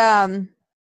 But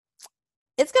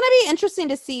it's going to be interesting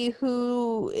to see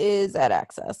who is at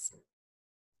Access.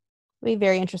 It'll be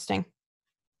very interesting.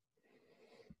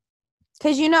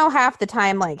 Because half the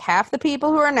time, like half the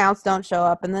people who are announced don't show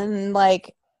up, and then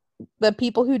like the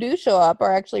people who do show up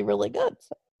are actually really good.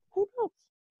 So who knows?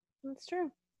 That's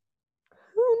true.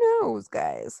 Who knows,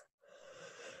 guys?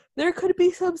 There could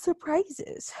be some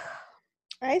surprises.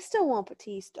 I still want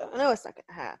Batista. I know it's not going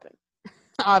to happen.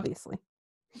 Obviously.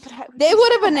 But they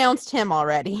would have announced him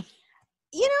already.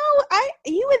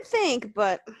 You would think,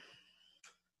 but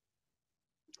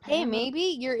hey,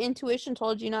 maybe your intuition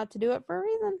told you not to do it for a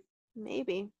reason.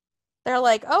 Maybe. They're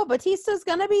like, oh, Batista's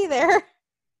gonna be there.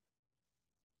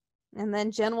 And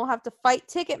then Jen will have to fight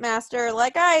Ticketmaster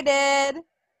like I did.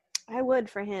 I would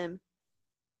for him.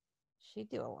 She'd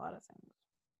do a lot of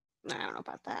things. I don't know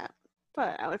about that.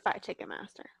 But I would fight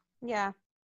Ticketmaster. Yeah.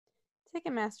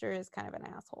 Ticketmaster is kind of an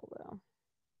asshole, though.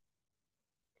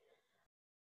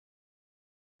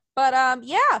 But,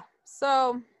 yeah.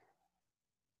 So,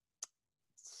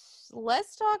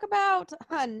 let's talk about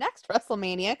next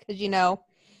WrestleMania, because,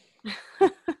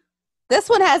 this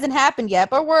one hasn't happened yet,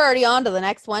 but we're already on to the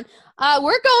next one. We're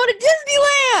going to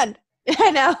Disneyland!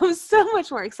 I know. I'm so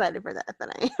much more excited for that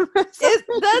than I am. That's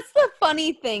the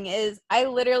funny thing is I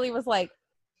literally was like,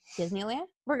 Disneyland?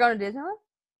 We're going to Disneyland?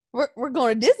 We're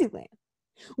going to Disneyland.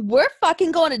 We're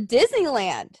fucking going to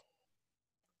Disneyland.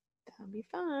 That'll be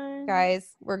fun.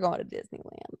 Guys, we're going to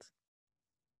Disneyland.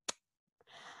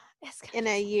 In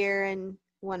a year and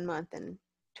 1 month and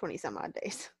 20 some odd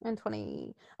days. And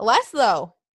 20 less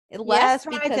though. Less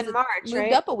because it's in March, moved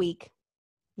right? up a week.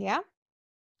 Yeah.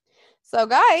 So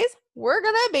guys, we're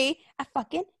gonna be at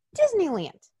fucking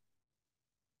Disneyland.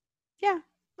 Yeah.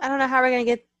 I don't know how we're gonna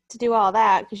get to do all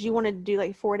that because you wanted to do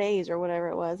like 4 days or whatever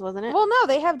it was, wasn't it? Well, no,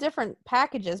 they have different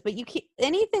packages, but you can't,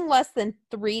 anything less than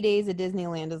 3 days at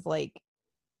Disneyland is like,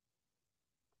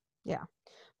 yeah.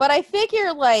 But I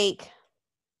figure like,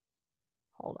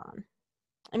 hold on.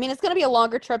 I mean, it's gonna be a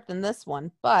longer trip than this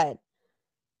one, but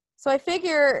so I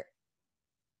figure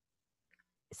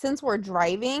since we're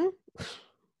driving,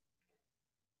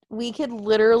 we could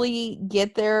literally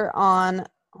get there on,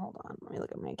 hold on, let me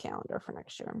look at my calendar for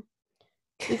next year.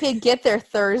 We could get there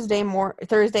Thursday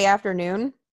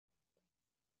afternoon.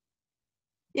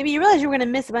 Yeah, but you realize you're going to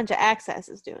miss a bunch of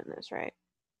accesses doing this, right?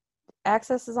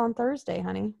 Access is on Thursday,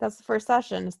 honey. That's the first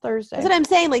session. It's Thursday. That's what I'm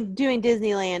saying, like doing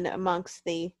Disneyland amongst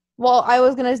the... Well, I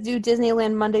was going to do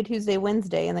Disneyland Monday, Tuesday,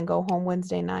 Wednesday, and then go home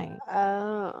Wednesday night.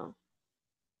 Oh.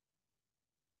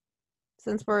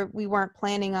 Since we weren't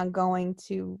planning on going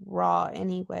to Raw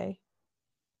anyway.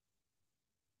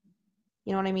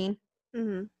 You know what I mean?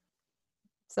 Mm-hmm.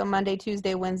 So Monday,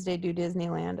 Tuesday, Wednesday do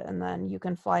Disneyland, and then you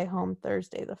can fly home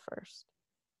Thursday the 1st.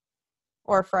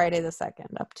 Or Friday the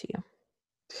 2nd, up to you.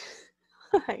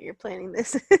 You're planning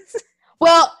this.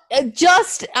 Well, I'm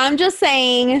just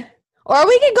saying, or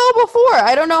we can go before.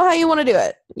 I don't know how you want to do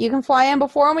it. You can fly in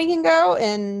before and we can go,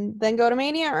 and then go to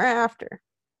Mania or after.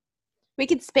 We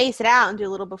could space it out and do a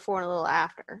little before and a little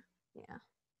after. Yeah.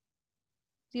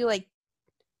 Do like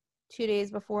 2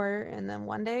 days before and then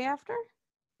 1 day after?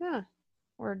 Yeah.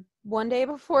 Or 1 day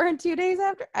before and 2 days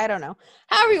after? I don't know.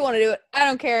 However you want to do it. I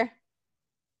don't care.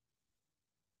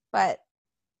 But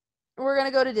we're going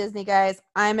to go to Disney, guys.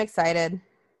 I'm excited.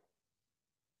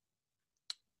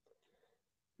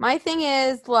 My thing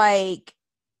is like,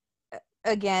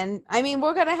 again, I mean,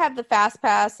 we're gonna have the fast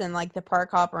pass and like the park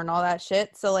hopper and all that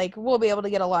shit, so like we'll be able to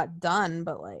get a lot done.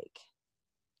 But like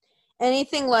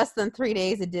anything less than 3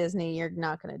 days at Disney, you're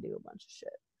not gonna do a bunch of shit.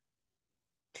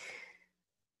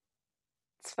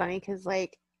 It's funny because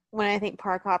like when I think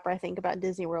park hopper, I think about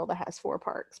Disney World that has 4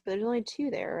 parks, but there's only 2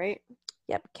 there, right?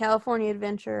 Yep, California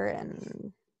Adventure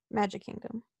and Magic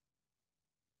Kingdom.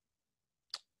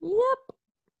 Yep.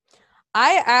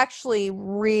 I actually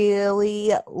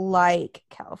really like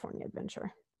California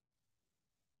Adventure.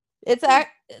 It's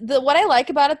what I like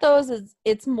about it though is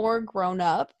it's more grown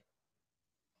up.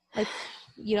 Like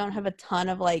you don't have a ton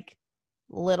of like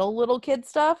little kid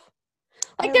stuff.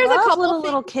 Like I there's a love couple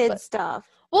little things, kid stuff.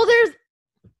 well,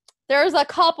 there's a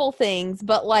couple things,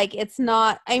 but like it's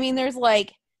not. I mean, there's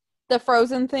like the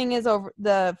Frozen thing is over,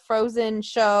 the Frozen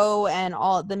show and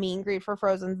all the meet and greet for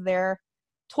Frozen's there.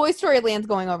 Toy Story Land's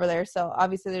going over there, so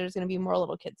obviously there's going to be more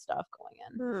little kid stuff going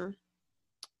in.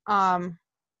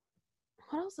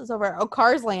 What else is over? Oh,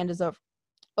 Cars Land is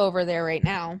over there right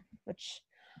now, which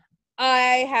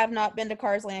I have not been to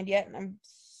Cars Land yet, and I'm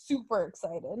super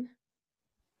excited.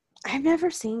 I've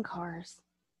never seen Cars.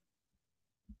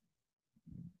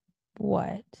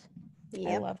 What? Yep.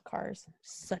 I love Cars.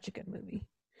 Such a good movie.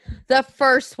 The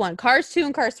first one, Cars 2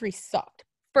 and Cars 3 sucked.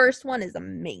 First one is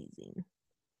amazing.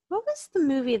 What was the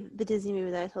movie, the Disney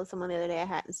movie that I told someone the other day I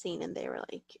hadn't seen, and they were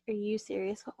like, "Are you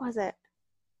serious? What was it?"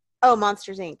 Oh,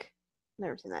 Monsters Inc.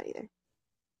 Never seen that either.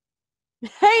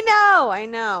 I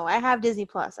know. I have Disney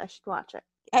Plus. I should watch it.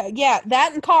 Yeah,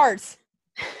 that and Cars.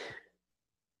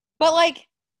 But like,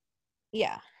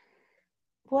 yeah.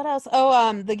 What else?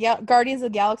 Oh, the Guardians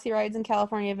of the Galaxy rides in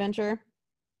California Adventure.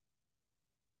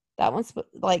 That one's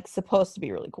like supposed to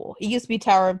be really cool. It used to be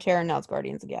Tower of Terror, now it's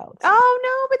Guardians of the Galaxy. Oh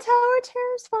no, but Tower of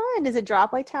Terror is fun. Does it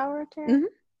drop like Tower of Terror? Mm-hmm.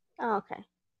 Oh, okay.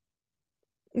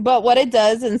 But what it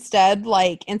does instead,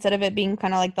 like instead of it being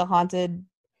kind of like the haunted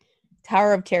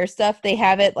Tower of Terror stuff, they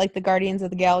have it like the Guardians of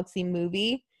the Galaxy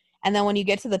movie, and then when you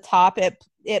get to the top,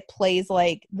 it plays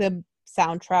like the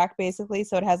soundtrack basically.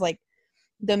 So it has like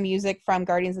the music from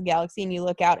Guardians of the Galaxy, and you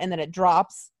look out, and then it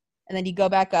drops, and then you go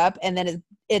back up, and then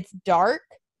it's dark,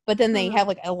 but then they have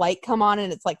like a light come on,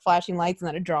 and it's like flashing lights, and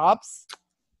then it drops.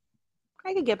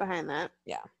 I could get behind that.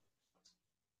 Yeah,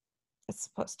 it's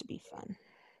supposed to be fun.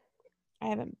 I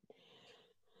haven't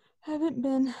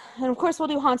been, and of course we'll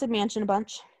do Haunted Mansion a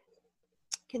bunch.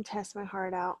 Can test my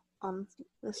heart out on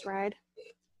this ride.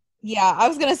 Yeah, I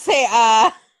was gonna say,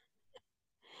 I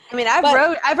mean,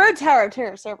 I've rode Tower of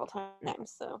Terror several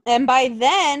times, so. And by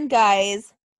then,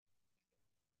 guys,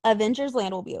 Avengers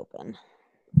Land will be open.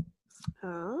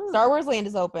 Oh. Star Wars Land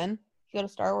is open. You go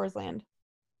to Star Wars Land.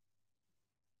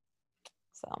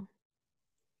 So,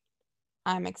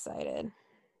 I'm excited.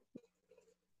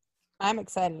 I'm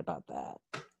excited about that.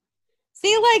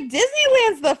 See, like,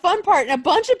 Disneyland's the fun part, and a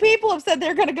bunch of people have said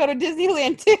they're going to go to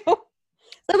Disneyland, too. So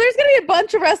there's going to be a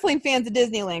bunch of wrestling fans at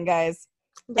Disneyland, guys.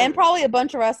 Yeah. And probably a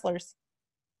bunch of wrestlers.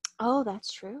 Oh,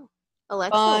 that's true.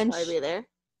 Alexa will probably be there.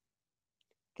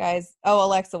 Guys,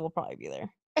 Alexa will probably be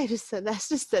there. I just said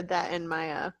that and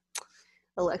my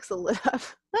Alexa lit up.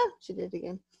 She did it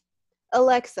again.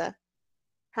 Alexa,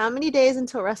 how many days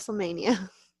until WrestleMania?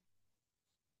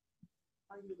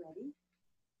 Are you ready?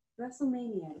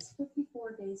 WrestleMania is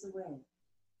 54 days away.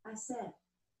 I said,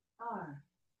 are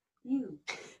you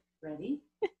ready?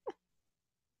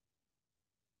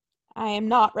 I am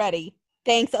not ready.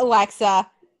 Thanks, Alexa.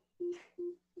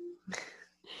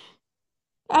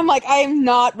 I'm like, I am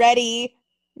not ready.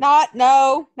 Not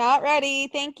ready.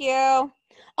 Thank you.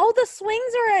 Oh, the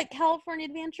swings are at California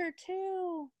Adventure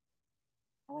too.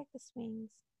 I like the swings.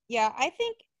 Yeah, I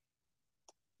think,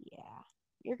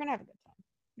 you're going to have a good time.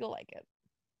 You'll like it.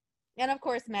 And of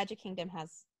course, Magic Kingdom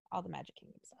has all the Magic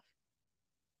Kingdom stuff.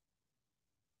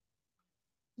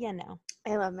 Yeah, no.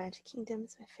 I love Magic Kingdom.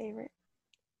 It's my favorite.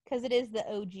 Because it is the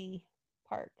OG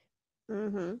park.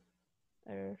 Mm-hmm.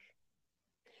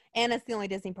 And it's the only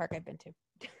Disney park I've been to.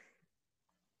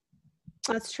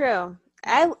 That's true.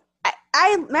 I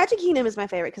Magic Kingdom is my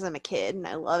favorite because I'm a kid and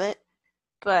I love it.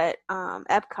 But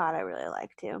Epcot I really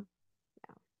like too.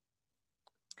 Yeah.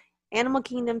 Animal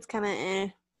Kingdom's kind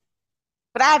of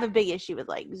but I have a big issue with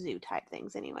like zoo type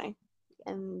things anyway.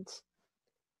 And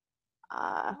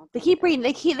they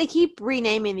keep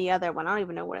renaming the other one. I don't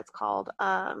even know what it's called.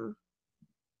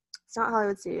 It's not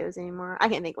Hollywood Studios anymore. I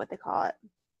can't think what they call it.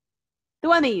 The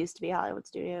one they used to be Hollywood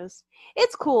Studios.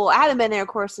 It's cool. I haven't been there, of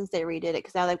course, since they redid it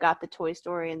because now they've got the Toy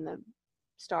Story and the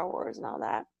Star Wars and all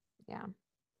that. Yeah.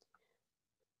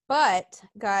 But,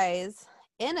 guys,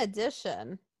 in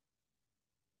addition,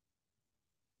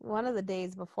 one of the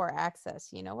days before Access,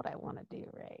 you know what I want to do,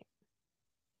 right?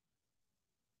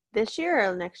 This year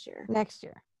or next year? Next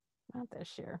year. Not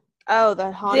this year. Oh,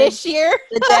 the haunted. This year?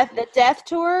 The death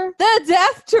tour. The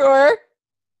death tour.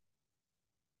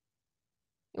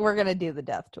 We're going to do the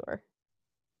death tour.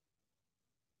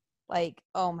 Like,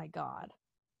 oh my God.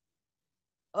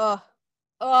 Oh,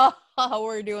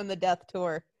 we're doing the death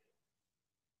tour.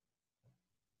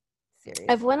 Seriously.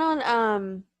 I went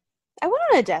on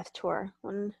a death tour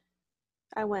when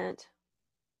I went.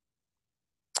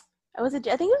 I think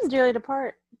it was Dearly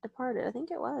Departed. I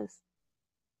think it was.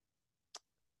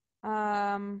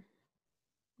 Let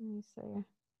me see.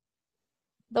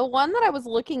 The one that I was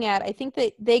looking at, I think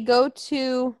they go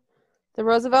to the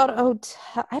Roosevelt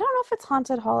Hotel. I don't know if it's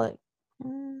Haunted Holiday.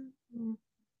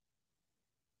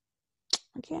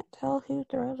 I can't tell who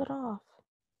throws it off.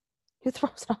 Who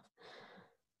throws it off?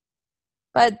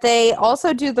 But they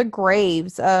also do the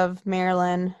graves of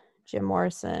Marilyn, Jim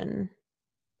Morrison.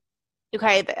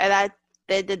 Okay,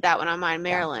 they did that one on mine.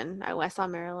 Marilyn. I saw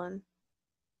Marilyn.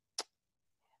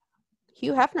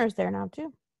 Hugh Hefner's there now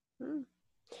too. Hmm.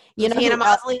 You know, he in a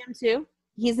mausoleum too?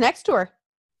 He's next to her.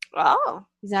 Oh,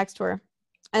 he's next to her.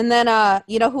 And then,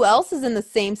 you know who else is in the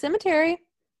same cemetery?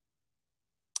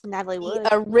 Natalie Wood.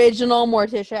 The original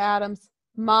Morticia Addams,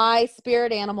 my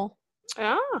spirit animal.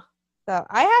 Oh, so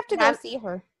I have to go see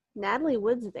her. Natalie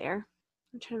Wood's there.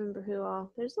 I'm trying to remember who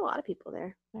all. There's a lot of people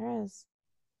there. There is.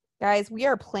 Guys, we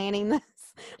are planning this.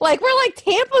 Like, we're like,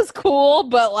 Tampa's cool,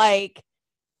 but like,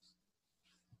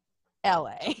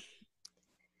 LA.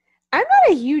 I'm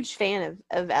not a huge fan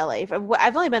of LA.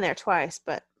 I've only been there twice,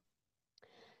 but.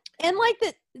 And like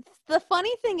the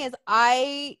funny thing is,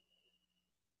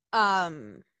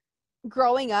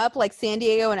 growing up, like San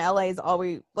Diego and LA is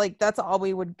that's all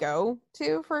we would go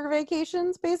to for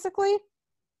vacations, basically.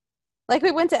 Like we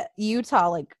went to Utah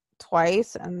like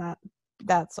twice, and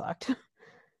that sucked.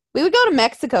 We would go to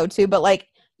Mexico too, but like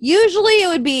usually it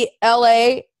would be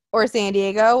LA or San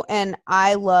Diego, and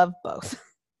I love both.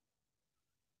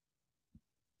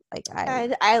 Like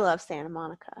I love Santa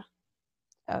Monica.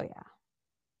 Oh yeah.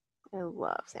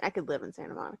 I could live in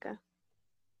Santa Monica.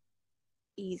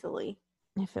 Easily.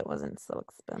 If it wasn't so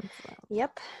expensive.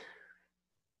 Yep.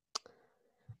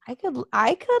 I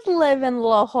could live in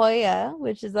La Jolla,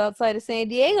 which is outside of San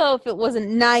Diego, if it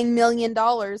wasn't $9 million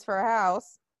for a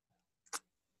house.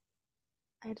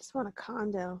 I just want a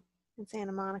condo in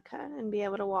Santa Monica and be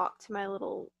able to walk to my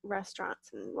little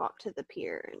restaurants and walk to the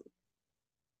pier and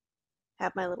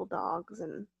have my little dogs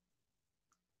and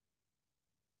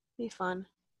be fun.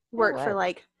 Work for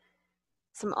like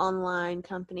some online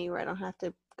company where I don't have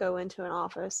to go into an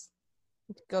office.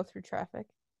 Go through traffic.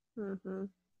 Mm-hmm.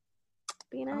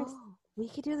 Be nice. Oh, we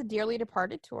could do the Dearly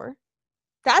Departed tour.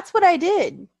 That's what I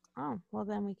did. Oh, well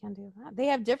then we can do that. They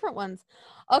have different ones.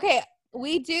 Okay,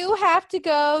 we do have to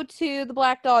go to the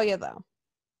Black Dahlia though.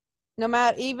 No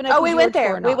matter even if we went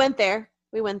there. We went there.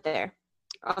 We went there.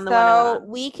 On the so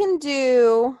we can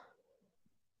do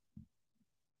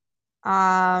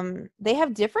they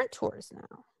have different tours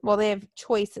now. Well, they have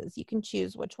choices. You can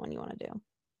choose which one you want to do.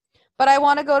 But I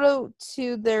want to go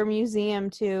to their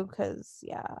museum too, because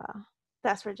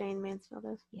that's where Jane Mansfield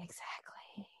is. Yeah,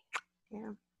 exactly.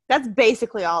 Yeah. That's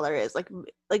basically all there is. Like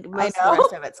most of the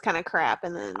rest of it's kind of crap.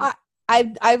 And then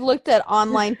I've looked at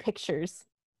online pictures.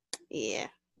 Yeah.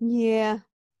 Yeah.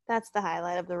 That's the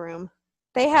highlight of the room.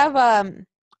 They have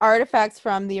artifacts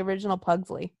from the original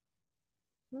Pugsley.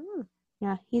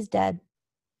 Yeah, he's dead.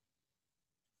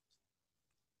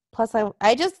 Plus,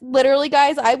 I just literally,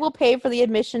 guys, I will pay for the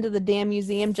admission to the damn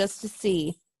museum just to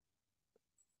see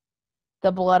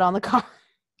the blood on the car.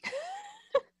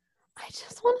 I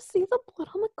just want to see the blood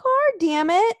on the car,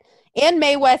 damn it. And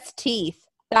Mae West's teeth.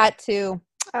 That too.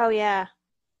 Oh, yeah.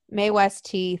 Mae West's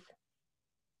teeth.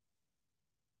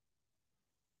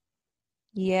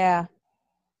 Yeah.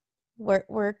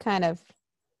 We're kind of,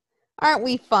 aren't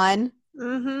we fun?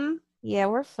 Mm-hmm. Yeah,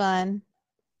 we're fun.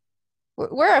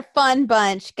 We're a fun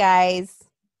bunch, guys.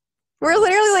 We're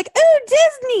literally like, oh,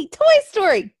 Disney, Toy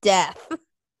Story, death.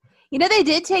 You know, they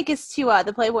did take us to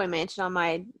the Playboy Mansion on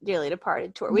my Dearly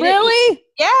Departed tour. Really?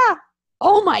 Yeah.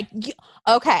 Oh, my.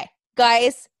 Okay,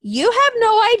 guys, you have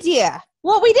no idea.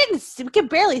 Well, we could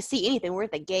barely see anything. We're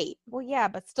at the gate. Well, yeah,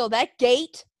 but still, that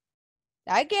gate,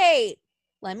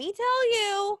 let me tell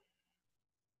you.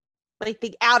 Like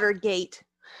the outer gate.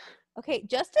 Okay,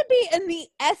 just to be in the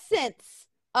essence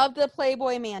of the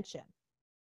Playboy Mansion.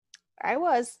 I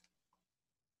was.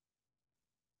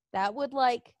 That would,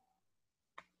 like,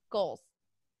 goals.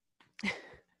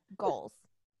 Goals.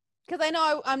 because I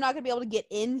know I'm not going to be able to get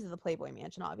into the Playboy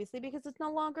Mansion, obviously, because it's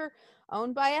no longer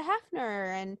owned by a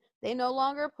Hefner, and they no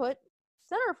longer put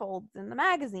centerfolds in the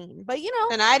magazine. But,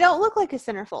 And I don't look like a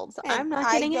centerfold, so and I'm not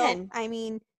I getting don't- in. I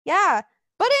mean, yeah.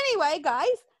 But anyway, guys,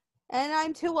 and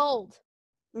I'm too old.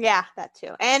 Yeah, that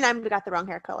too. And I've got the wrong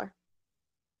hair color.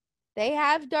 They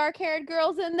have dark-haired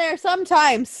girls in there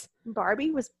sometimes.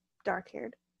 Barbie was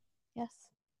dark-haired. Yes.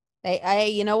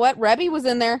 You know what? Rebby was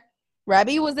in there.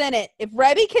 Rebby was in it. If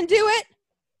Rebby can do it,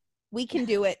 we can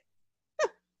do it.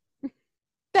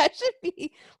 That should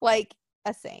be like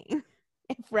a saying.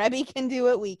 If Rebby can do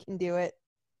it, we can do it.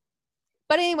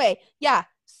 But anyway, yeah.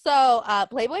 So,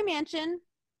 Playboy Mansion.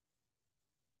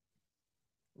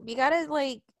 We gotta,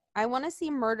 I want to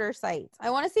see murder sites. I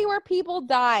want to see where people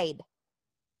died.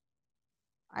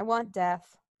 I want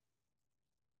death.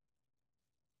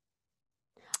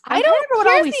 I don't remember what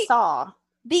all we saw.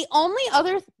 The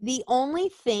only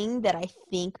thing that I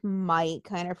think might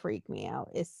kind of freak me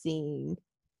out is seeing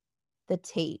the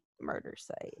Tate murder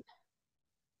site.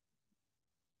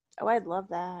 Oh, I'd love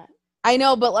that. I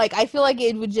know, but I feel like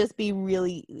it would just be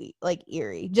really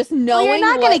eerie. Just knowing you're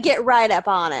not gonna get right up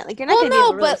on it. You're not gonna be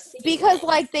able to really see because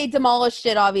things. they demolished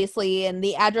it obviously, and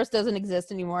the address doesn't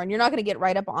exist anymore, and you're not gonna get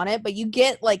right up on it, but you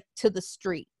get to the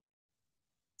street,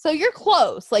 so you're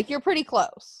close. You're pretty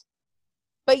close,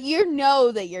 but you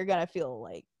know that you're gonna feel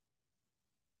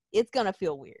it's gonna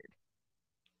feel weird,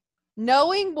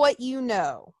 knowing what you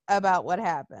know about what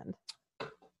happened.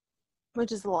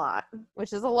 Which is a lot.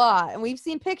 And we've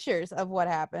seen pictures of what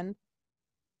happened.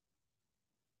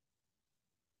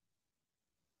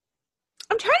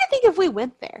 I'm trying to think if we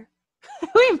went there.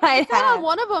 We might have. On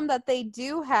one of them that they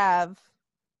do have.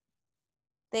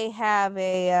 They have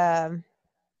a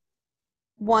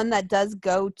one that does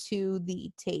go to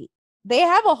the Tate. They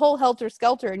have a whole Helter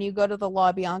Skelter, and you go to the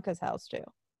La Bianca's house too.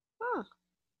 Huh.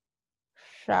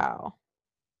 So,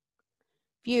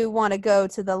 if you want to go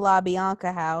to the La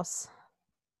Bianca house.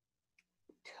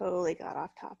 Totally got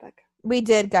off topic. We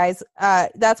did, guys.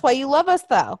 That's why you love us,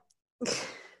 though.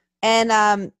 And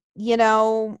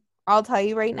I'll tell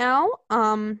you right now.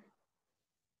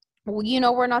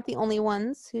 We're not the only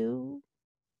ones who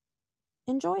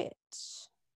enjoy it.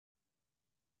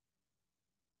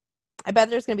 I bet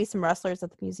there's going to be some wrestlers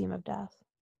at the Museum of Death.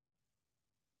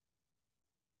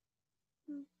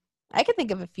 I could think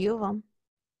of a few of them.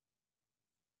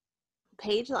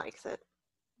 Paige likes it.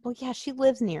 Well, yeah, she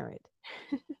lives near it.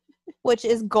 Which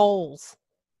is goals.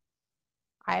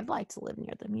 I'd like to live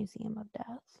near the Museum of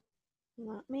Death.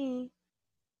 Not me.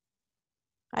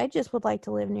 I just would like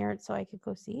to live near it so I could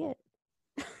go see it.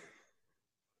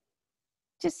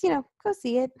 Just, go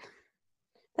see it.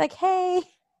 Hey,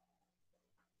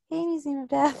 Museum of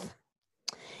Death.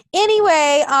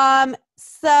 Anyway,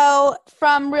 so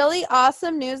from really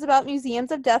awesome news about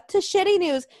Museums of Death to shitty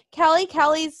news,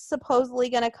 Kelly's supposedly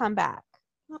going to come back.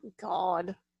 Oh,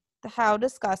 God. How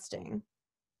disgusting.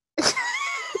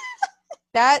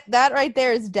 That right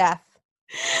there is death.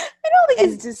 I don't think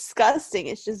it's disgusting.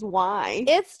 It's just why.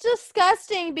 It's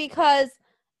disgusting because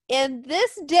in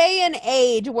this day and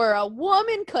age where a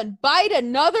woman can bite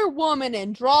another woman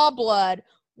and draw blood,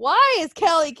 why is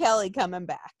Kelly coming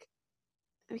back?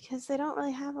 Because they don't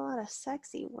really have a lot of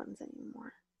sexy ones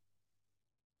anymore.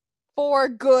 For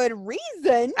good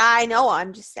reason. I know,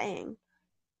 I'm just saying.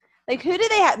 Who do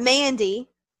they have? Mandy.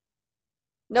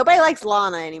 Nobody likes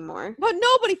Lana anymore. But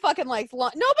nobody fucking likes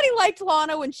Lana. Nobody liked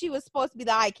Lana when she was supposed to be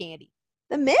the eye candy.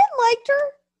 The men liked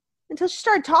her until she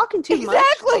started talking too much.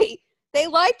 Exactly. They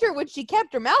liked her when she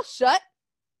kept her mouth shut.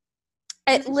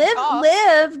 And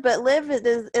Liv, but Liv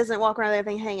isn't walking around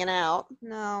everything hanging out.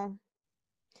 No.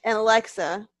 And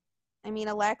Alexa.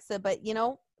 Alexa, but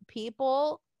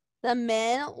people, the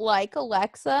men like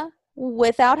Alexa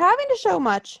without having to show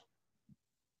much.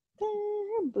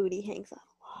 Her booty hangs out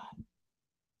a lot.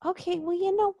 Okay, well,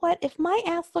 you know what? If my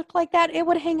ass looked like that, it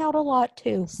would hang out a lot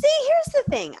too. See, here's the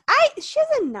thing. She has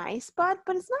a nice butt,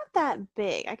 but it's not that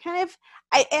big. I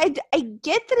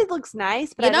get that it looks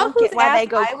nice, but I don't get why they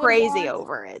go crazy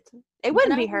over it. It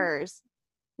wouldn't be hers.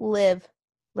 Liv's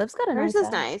got a nice Hers is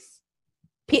ass. nice.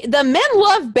 The men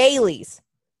love Bailey's.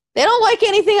 They don't like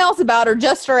anything else about her,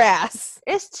 just her ass.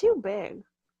 It's too big.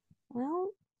 Well,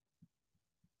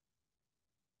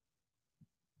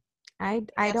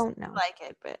 I don't know. Like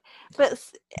it, but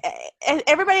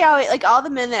everybody always all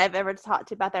the men that I've ever talked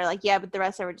to about that are like, yeah, but the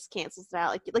rest of it just cancels it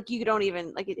out. Like you don't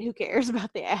even who cares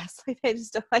about the ass? They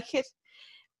just don't like it.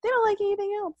 They don't like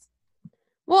anything else.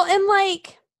 Well, and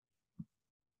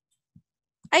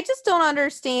I just don't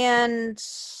understand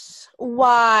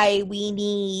why we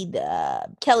need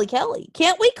Kelly.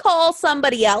 Can't we call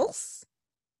somebody else?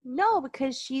 No,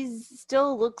 because she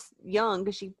still looks young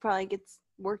because she probably gets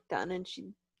work done and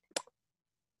she.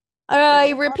 I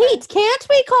Doesn't repeat, matter. can't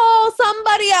we call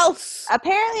somebody else?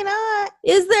 Apparently not.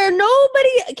 Is there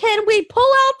nobody? Can we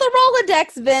pull out the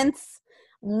Rolodex, Vince?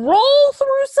 Roll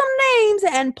through some names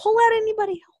and pull out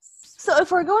anybody else. So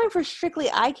if we're going for strictly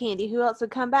eye candy, who else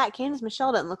would come back? Candace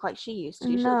Michelle doesn't look like she used to.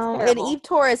 She looks No, and terrible. Eve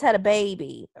Torres had a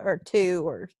baby or 2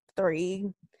 or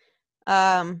 3.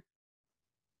 Tori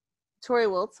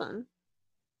Wilson.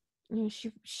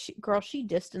 She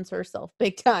distanced herself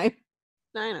big time.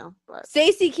 I know, but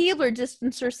Stacy Keibler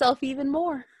distanced herself even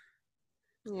more.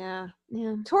 yeah.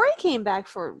 Yeah. Tori came back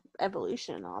for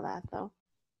Evolution and all that, though.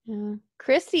 Yeah.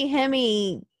 Christy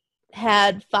Hemme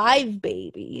had 5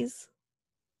 babies.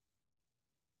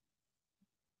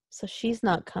 So she's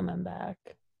not coming back.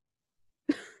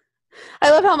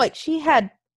 I love how much she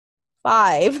had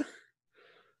 5.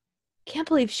 Can't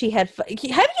believe she had 5. Have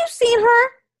you seen her?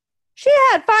 She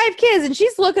had 5 kids and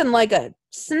she's looking like a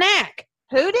snack.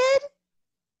 Who did?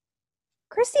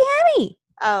 Christy Hemme.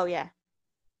 Oh, yeah.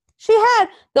 She had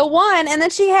the one and then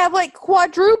she had like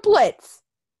quadruplets.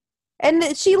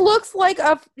 And she looks like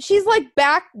she's like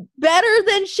back better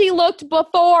than she looked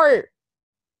before.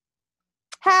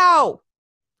 How?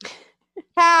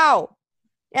 How?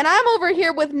 And I'm over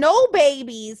here with no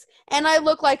babies and I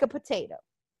look like a potato.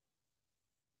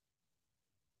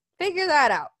 Figure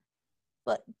that out.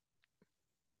 But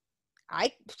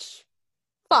I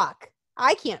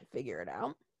can't figure it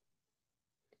out.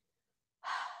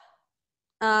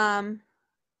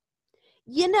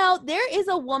 There is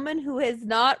a woman who has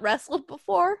not wrestled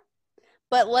before,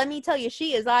 but let me tell you,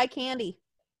 she is eye candy.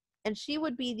 And she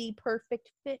would be the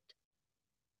perfect fit.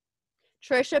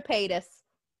 Trisha Paytas.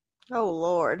 Oh,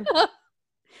 Lord.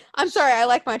 I'm sorry, I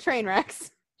like my train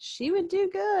wrecks. She would do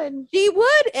good. She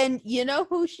would, and you know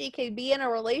who she could be in a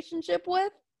relationship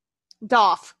with?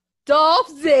 Dolph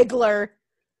Ziggler.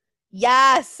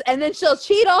 Yes, and then she'll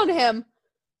cheat on him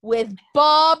with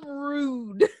Bob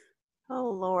Roode. Oh,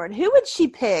 Lord. Who would she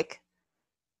pick?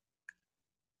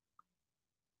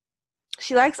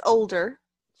 She likes older.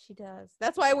 She does.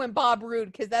 That's why I went Bob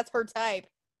Roode, because that's her type.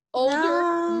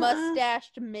 Older,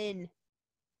 mustached men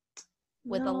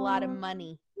with a lot of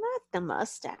money. Not the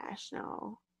mustache,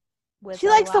 no. With She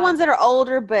likes the ones that are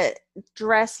older but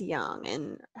dress young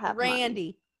and have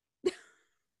Randy.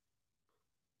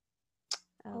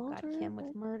 Oh, Older, God, Kim would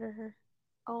but- murder her.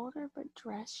 older but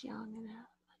dress young and have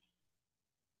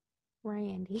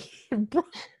Randy.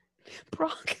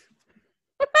 Brock.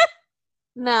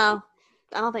 No,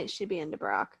 I don't think she'd be into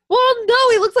Brock. Well,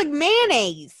 no, he looks like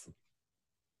mayonnaise.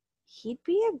 He'd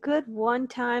be a good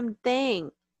one-time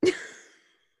thing.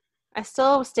 I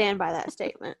still stand by that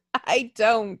statement. I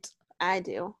don't. I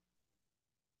do.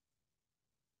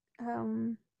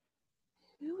 Um,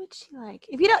 Who would she like?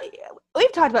 If you don't,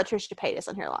 we've talked about Trisha Paytas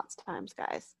on here lots of times,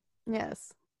 guys.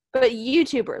 yes. But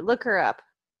YouTuber, look her up.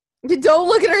 Don't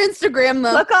look at her Instagram,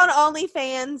 though. Look on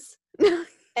OnlyFans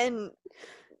and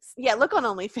yeah, look on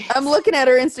OnlyFans. I'm looking at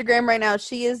her Instagram right now.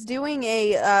 She is doing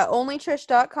a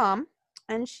onlytrish.com,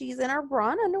 and she's in her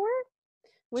bra and underwear.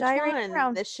 Which gyrating one?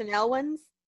 around. The Chanel ones?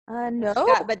 No. She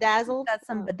got bedazzled. Got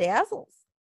some Oh. bedazzles.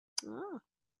 Oh.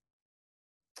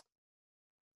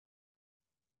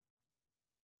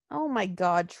 Oh my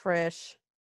God, Trish.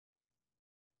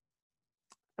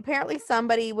 Apparently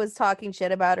somebody was talking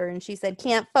shit about her and she said,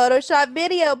 can't Photoshop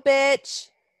video, bitch.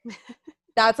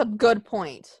 That's a good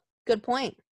point. Good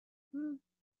point.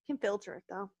 Can filter it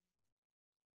though.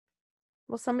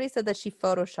 Well, somebody said that she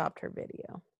Photoshopped her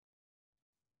video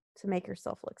to make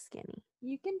herself look skinny.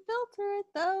 You can filter it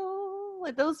though.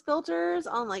 Like those filters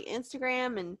on like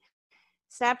Instagram and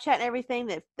Snapchat and everything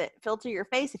that filter your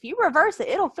face. If you reverse it,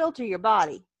 it'll filter your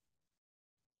body.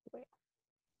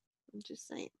 I'm just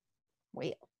saying.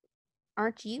 Well,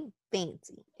 aren't you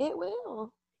fancy? It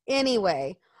will.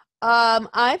 Anyway,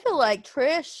 I feel like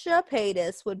Trisha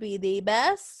Paytas would be the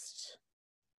best.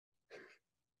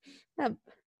 I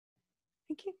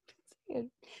can't say it.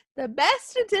 The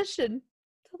best addition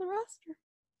to the roster.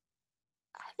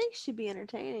 I think she'd be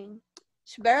entertaining.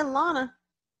 She's better than Lana.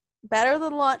 Better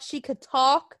than Lot. She could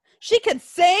talk. She could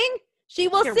sing. She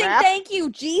will can sing rap. Thank You,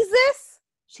 Jesus.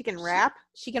 She can rap.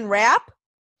 She can rap.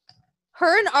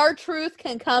 Her and R-Truth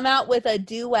can come out with a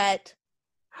duet.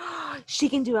 She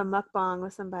can do a mukbang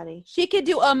with somebody. She could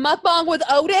do a mukbang with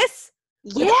Otis.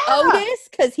 Yeah. Otis,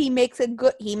 because he makes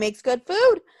good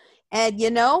food. And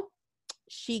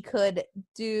she could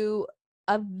do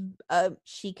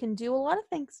she can do a lot of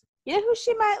things. You know who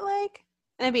she might like?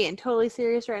 And I'm being totally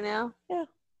serious right now. Yeah.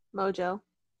 Mojo.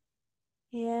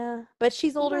 Yeah. But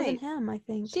she's older than might. him, I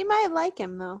think. She might like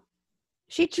him though.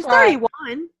 She's She's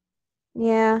 31.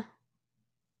 Yeah.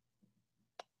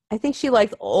 I think she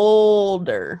likes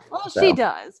older. Well, so. she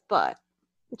does, but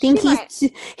I think she might-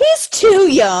 he's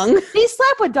too young. He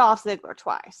slept with Dolph Ziggler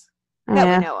twice.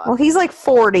 That we know of. Well, he's like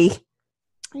 40.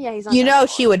 Yeah, he's not You that know old.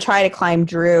 she would try to climb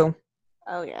Drew.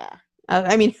 Oh, yeah.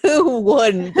 I mean, who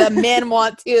wouldn't? The men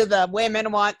want to. The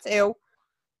women want to.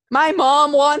 My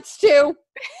mom wants to.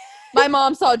 My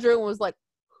mom saw Drew and was like,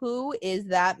 who is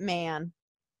that man?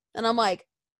 And I'm like,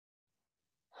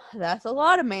 that's a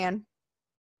lot of man.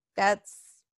 That's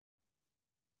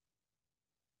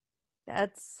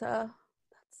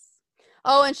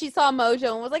oh, and she saw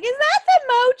Mojo and was like, is that the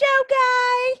Mojo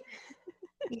guy?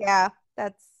 Yeah,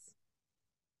 that's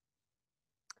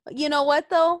you know what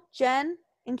though, Jen?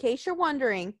 In case you're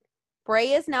wondering,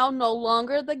 Bray is now no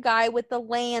longer the guy with the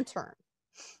lantern.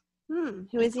 Who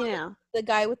is he now? The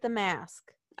guy with the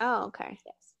mask. Oh, okay.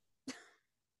 Yes.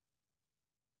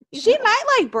 She might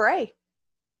like Bray.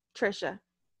 Trisha.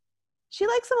 She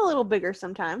likes him a little bigger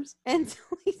sometimes.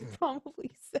 Until he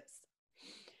probably says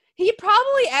he'd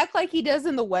probably act like he does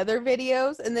in the weather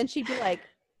videos, and then she'd be like,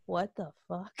 what the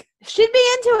fuck? She'd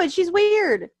be into it. She's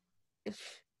weird.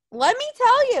 Let me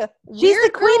tell you. She's the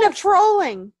queen of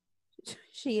trolling.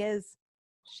 She is.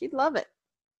 She'd love it.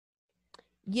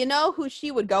 You know who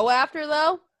she would go after,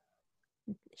 though?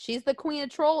 She's the queen of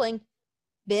trolling.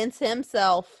 Vince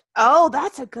himself. Oh,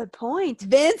 that's a good point.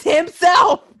 Vince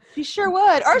himself. She sure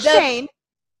would. Or Shane.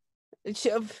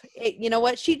 You know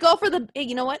what? She'd go for the,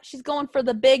 you know what? She's going for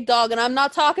the big dog, and I'm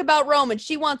not talking about Roman.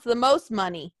 She wants the most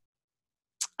money.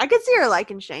 I could see her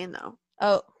liking Shane, though.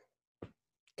 Oh,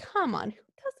 come on. Who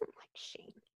doesn't like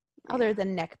Shane? Other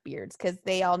than neckbeards, because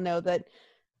they all know that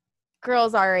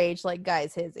girls our age like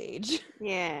guys his age.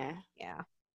 Yeah. Yeah.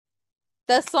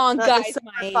 The song The Guys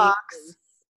Silver My Age Fox. is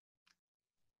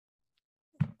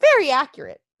very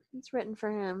accurate. It's written for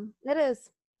him. It is.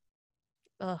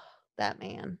 Ugh, that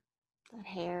man. That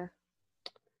hair.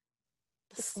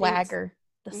 The suits. swagger.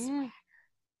 The Yeah. swagger.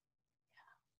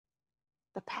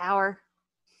 The power.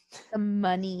 The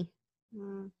money.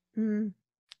 Mm.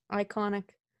 Iconic.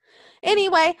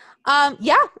 Anyway,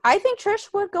 yeah, I think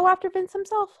Trish would go after Vince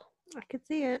himself. I could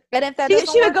see it. And if that She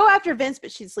doesn't would work- go after Vince,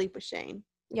 but she'd sleep with Shane.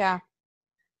 Yeah.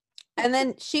 And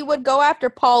then she would go after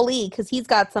Paul Lee because he's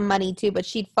got some money too, but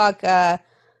she'd fuck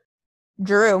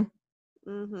Drew.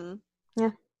 Mm-hmm.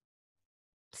 Yeah.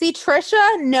 See,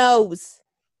 Trisha knows.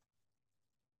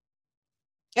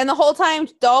 And the whole time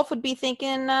Dolph would be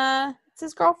thinking it's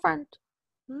his girlfriend.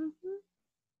 Mm-hmm.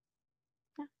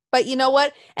 But you know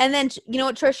what? And then you know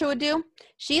what Trisha would do?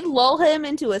 She'd lull him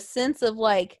into a sense of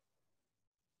like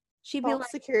she'd be False like,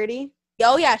 security.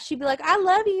 oh yeah, she'd be like, I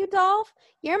love you, Dolph.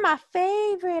 You're my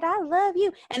favorite. I love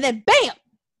you. And then bam!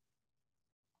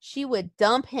 She would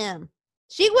dump him.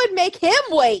 She would make him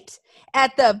wait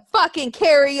at the fucking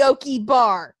karaoke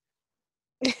bar.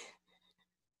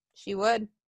 She would.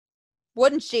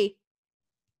 Wouldn't she?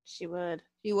 She would.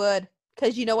 She would.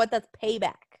 Because you know what? That's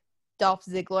payback. Dolph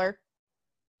Ziggler.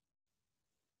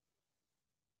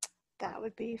 That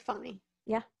would be funny.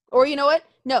 Yeah. Or you know what?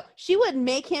 No, she would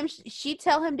make him, she'd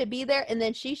tell him to be there, and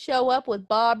then she'd show up with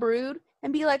Bob Roode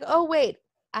and be like, oh, wait,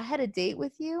 I had a date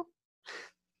with you?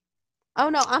 Oh,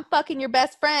 no, I'm fucking your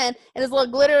best friend and his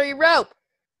little glittery rope.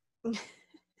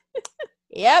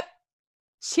 Yep.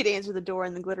 She'd answer the door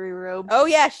in the glittery robe. Oh,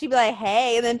 yeah, she'd be like,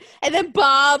 hey. And then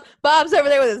Bob's over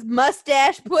there with his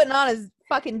mustache, putting on his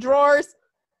fucking drawers.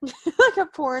 Like a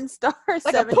porn star.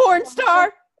 Like a porn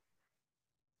star.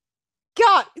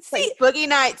 God, see, like Boogie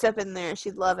Nights up in there.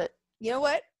 She'd love it. you know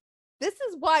what? This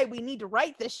is why we need to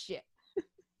write this shit.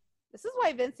 This is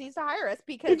why Vince needs to hire us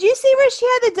because Did you see where she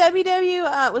had the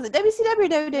WW? Was it WCW or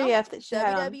WWF that she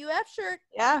had on? WWF shirt.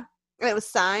 Yeah, and it was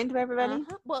signed by everybody.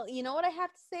 Uh-huh. Well, you know what I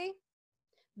have to say?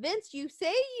 Vince, you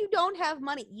say you don't have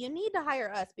money. You need to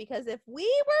hire us because if we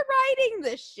were writing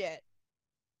this shit,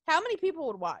 how many people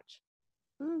would watch?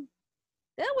 Mm.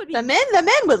 That would be The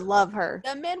men would love her.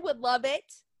 The men would love it.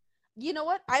 You know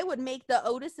what? I would make the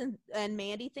Otis and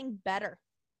Mandy thing better.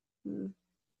 Mm.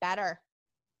 Better.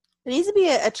 It needs to be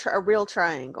a real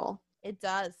triangle. It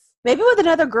does. Maybe with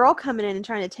another girl coming in and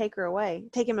trying to take him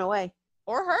away.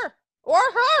 Or her. Or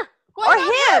her. Why Or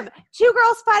not him. her? 2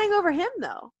 girls fighting over him,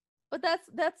 though. But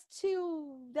that's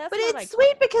too. That's. But not it's iconic.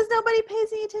 sweet because nobody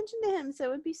pays any attention to him, so it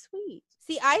would be sweet.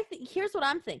 See, here's what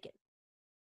I'm thinking.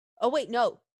 Oh wait,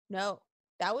 no,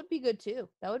 that would be good too.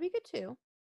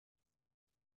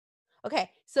 Okay,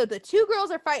 so the 2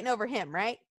 girls are fighting over him,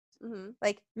 right? Mm-hmm.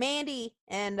 Like Mandy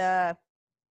and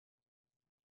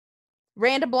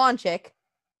Randa Blonde chick,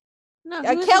 No,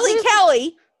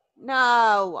 Kelly.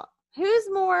 No. Who's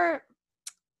more?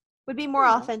 Would be more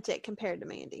Yeah. authentic compared to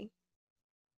Mandy.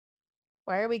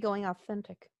 Why are we going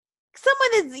authentic?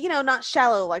 Someone that's, not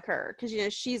shallow like her.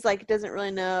 Because, she's like, doesn't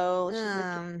really know. She's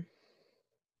like,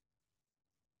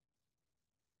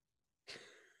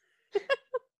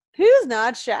 who's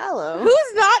not shallow?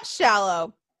 Who's not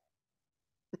shallow?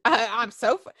 I'm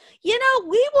so.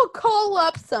 We will call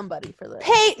up somebody for this.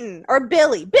 Peyton or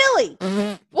Billy. Billy!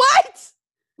 What?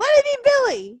 Let it be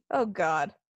Billy. Oh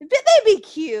God. They'd be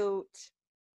cute.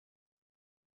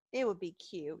 It would be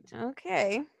cute.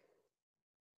 Okay.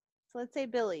 So let's say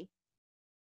Billy.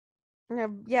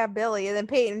 Yeah, Billy, and then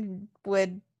Peyton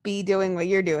would be doing what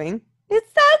you're doing. It's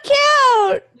so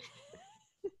cute.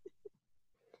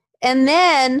 And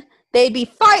then they'd be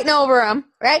fighting over him,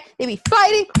 right? They'd be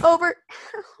fighting over.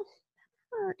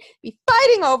 Be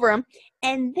fighting over him,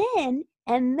 and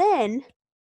then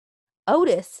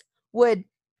Otis would,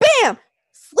 bam,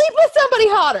 sleep with somebody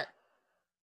hotter.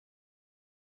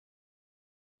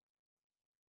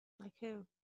 Like who?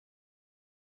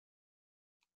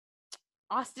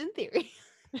 Austin Theory.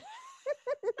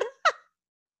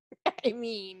 I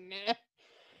mean,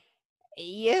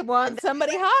 you want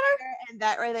somebody hotter? And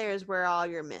that right there is where all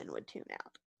your men would tune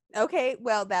out. Okay,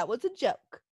 well, that was a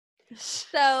joke.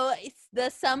 So it's the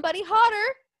somebody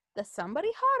hotter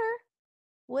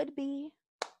would be.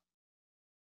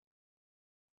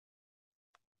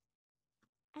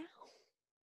 Ow.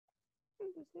 I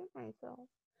just hit myself.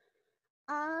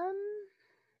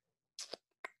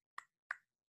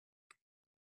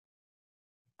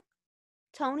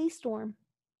 Tony Storm.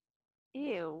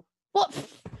 Ew. Well,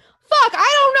 fuck,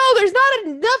 I don't know. There's not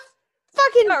enough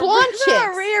fucking blonde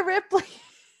chicks. Rhea Ripley.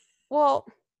 Well,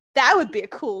 that would be a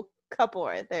cool couple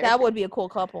right there. that would be a cool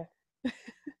couple.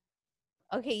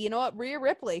 Okay, you know what? Rhea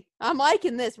Ripley. I'm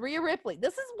liking this. Rhea Ripley.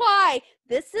 This is why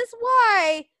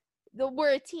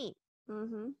we're a team.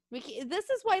 Mm-hmm. This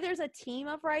is why there's a team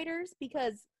of writers,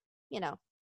 because,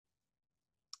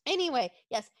 Anyway,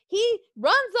 yes, he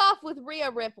runs off with Rhea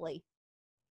Ripley,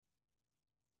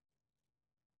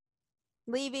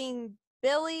 leaving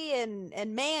Billy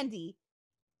and Mandy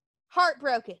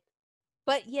heartbroken.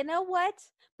 But you know what?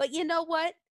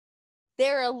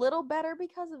 They're a little better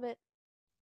because of it.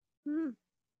 Yeah.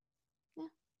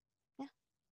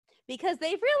 Because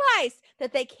they've realized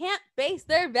that they can't base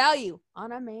their value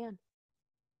on a man.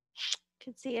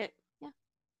 Can see it. Yeah.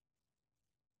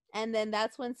 And then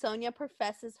that's when Sonia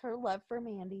professes her love for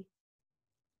Mandy.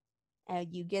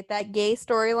 And you get that gay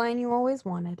storyline you always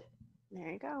wanted.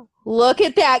 There you go. Look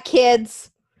at that,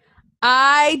 kids.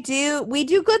 We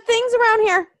do good things around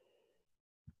here.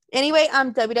 Anyway,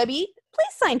 WWE,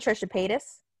 please sign Trisha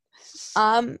Paytas.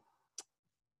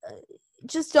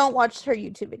 Just don't watch her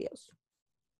YouTube videos.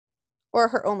 Or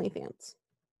her OnlyFans.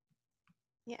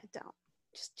 Yeah, don't.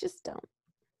 Just don't.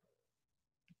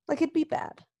 Like, it'd be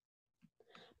bad.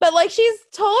 But, she's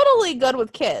totally good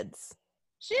with kids.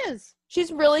 She is.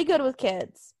 She's really good with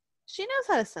kids. She knows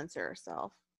how to censor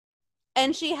herself.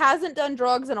 And she hasn't done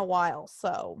drugs in a while,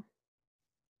 so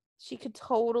she could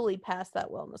totally pass that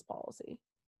wellness policy.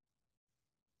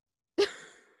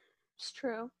 It's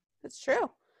true. It's true.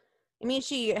 I mean,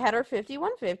 she had her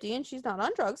 5150 and she's not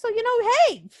on drugs, so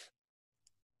hey,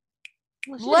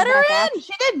 Well, let her in.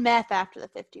 She did meth after the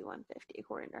 5150,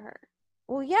 according to her.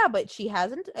 Well, yeah, but she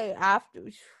hasn't after.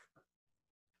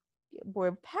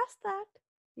 We're past that.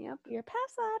 Yep. You're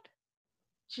past that.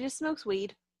 She just smokes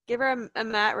weed. Give her a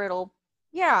Matt Riddle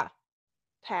Yeah.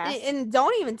 pass. And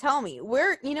don't even tell me.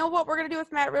 You know what we're going to do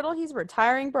with Matt Riddle? He's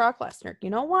retiring Brock Lesnar. You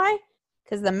know why?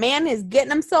 Because the man is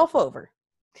getting himself over.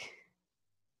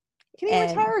 Can he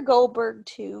retire Goldberg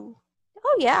too?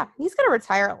 Oh, yeah. He's going to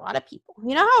retire a lot of people.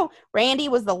 You know how Randy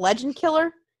was the legend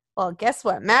killer? Well, guess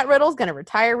what? Matt Riddle's going to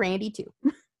retire Randy too.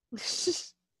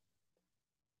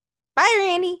 Bye,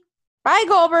 Randy. Bye,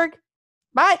 Goldberg.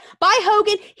 Bye,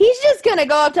 Hogan. He's just going to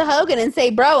go up to Hogan and say,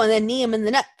 bro, and then knee him in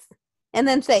the nuts. And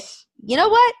then say, you know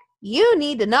what? You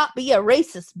need to not be a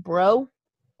racist, bro.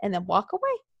 And then walk away.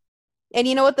 And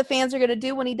you know what the fans are going to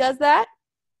do when he does that?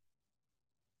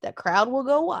 The crowd will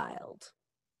go wild.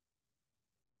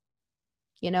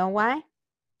 You know why?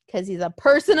 Because he's a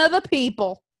person of the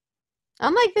people.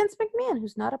 Unlike Vince McMahon,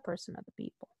 who's not a person of the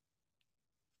people.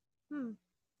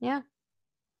 Yeah.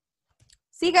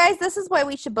 See, guys, this is why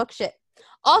we should book shit.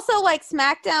 Also,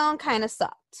 SmackDown kind of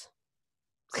sucked.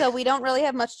 So we don't really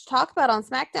have much to talk about on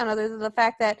SmackDown other than the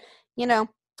fact that,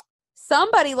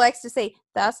 somebody likes to say,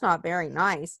 that's not very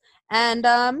nice. And,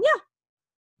 yeah.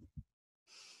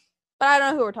 But I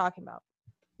don't know who we're talking about.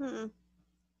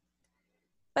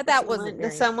 But that wasn't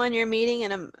very someone you're meeting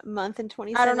in a month and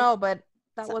 20 I don't know, but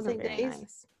that something wasn't very days.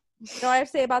 nice. You know what I have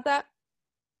to say about that?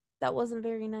 That wasn't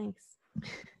very nice.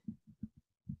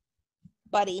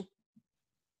 Buddy.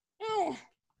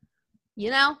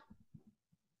 You know?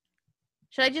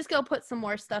 Should I just go put some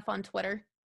more stuff on Twitter?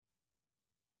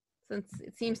 Since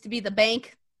it seems to be the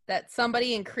bank that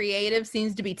somebody in creative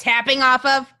seems to be tapping off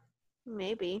of.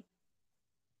 Maybe.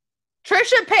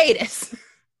 Trisha Paytas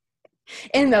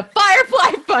in the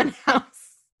Firefly Funhouse.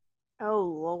 Oh,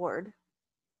 Lord.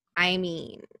 I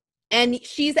mean, and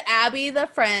she's Abby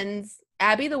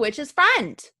the witch's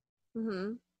friend.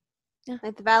 Mm-hmm. Yeah.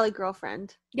 Like the Valley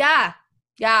girlfriend. Yeah.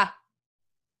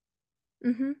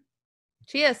 Mm-hmm.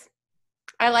 She is.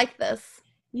 I like this.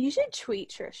 You should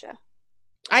tweet Trisha.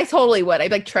 I totally would. I'd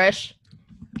be like, Trish,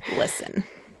 listen.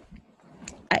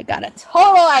 I got a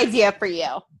total idea for you.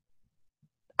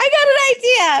 I got an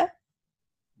idea.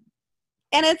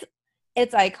 And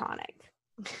it's iconic.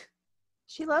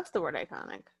 She loves the word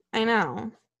iconic. I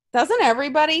know. Doesn't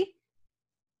everybody?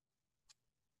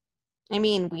 I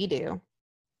mean, we do.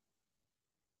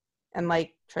 And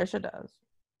like Trisha does.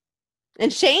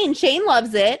 And Shane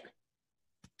loves it.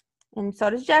 And so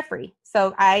does Jeffrey.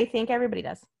 So I think everybody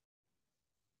does.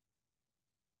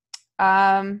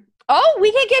 Oh,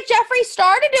 we can get Jeffree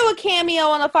Star to do a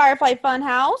cameo in the Firefly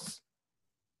Funhouse.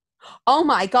 Oh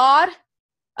my God.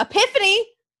 Epiphany.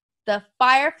 The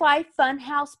Firefly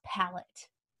Funhouse palette.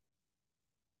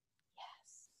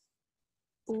 Yes.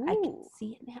 Ooh.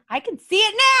 I can see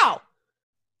it now.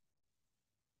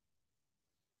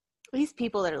 These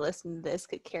people that are listening to this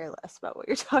could care less about what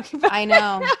you're talking about. I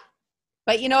know.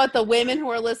 But you know what? The women who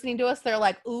are listening to us, they're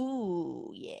like,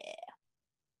 ooh, yeah.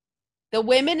 The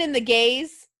women and the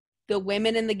gays. This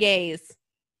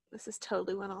has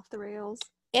totally went off the rails.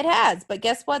 It has, but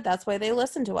guess what? That's why they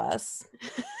listen to us.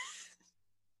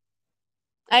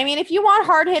 I mean, if you want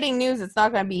hard-hitting news, it's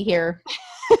not going to be here.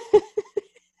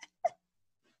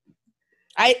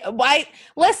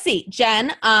 Let's see,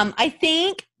 Jen. I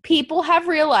think people have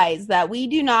realized that we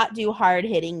do not do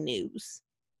hard-hitting news.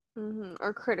 Mm-hmm.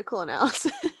 Or critical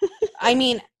analysis. I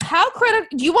mean, how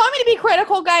critical? Do you want me to be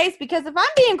critical, guys? Because if I'm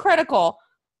being critical,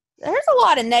 there's a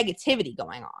lot of negativity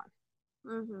going on.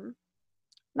 Mm-hmm.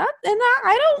 I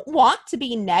don't want to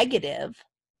be negative.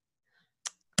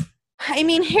 I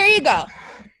mean, here you go.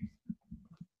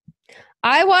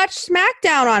 I watched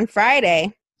SmackDown on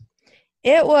Friday.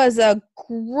 It was a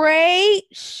great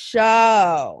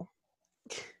show.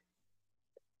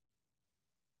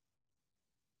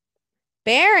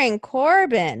 Baron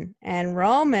Corbin and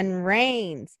Roman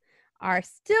Reigns are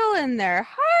still in their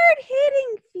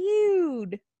hard-hitting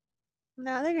feud.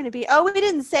 No, they're going to be. Oh, we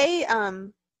didn't say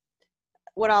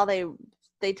what all they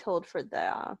told for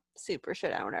the Super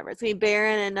Showdown or whatever. It's going to be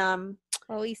Baron and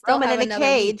well, we still Roman have in a another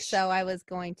cage. week, so I was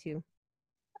going to.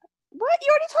 What?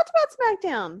 You already talked about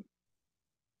SmackDown.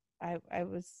 I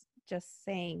was just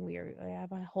saying we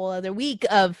have a whole other week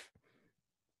of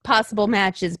possible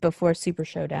matches before Super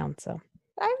Showdown, so.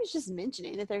 I was just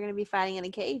mentioning that they're going to be fighting in a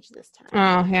cage this time.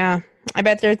 Oh, yeah. I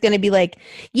bet there's going to be like,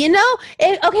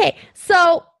 okay,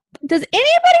 so does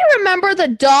anybody remember the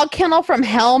Dog Kennel from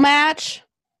Hell match?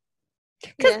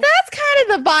 Because that's kind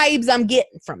of the vibes I'm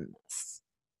getting from this.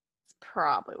 It's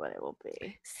probably what it will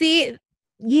be. See,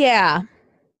 yeah.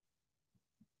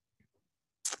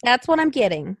 That's what I'm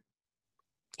getting.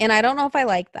 And I don't know if I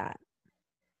like that.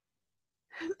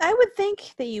 I would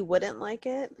think that you wouldn't like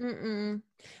it. Mm-mm.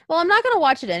 Well, I'm not going to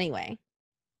watch it anyway.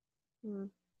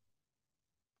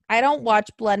 I don't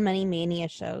watch Blood Money Mania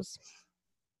shows.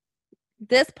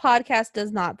 This podcast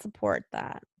does not support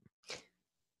that.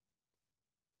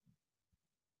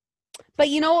 But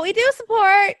you know what we do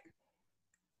support?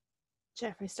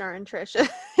 Jeffree Star and Trisha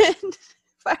and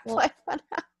Firefly Funhouse.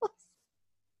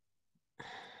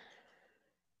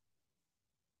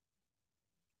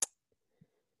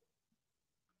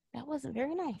 That wasn't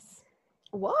very nice.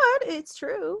 What? It's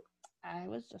true. I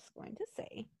was just going to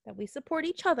say that we support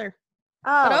each other.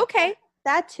 Oh, but okay.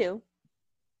 That too.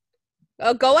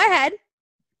 Oh, go ahead.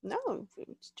 No,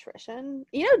 Trisha. And,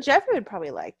 Jeffree would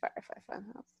probably like Firefly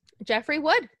Funhouse. Jeffree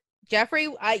would.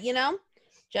 Jeffree, I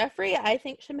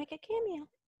think should make a cameo.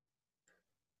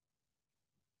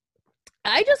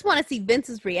 I just want to see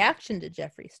Vince's reaction to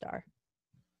Jeffree Star.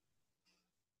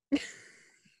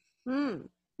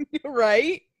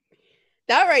 Right?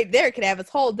 That right there could have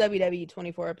its whole WWE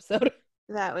 24 episode.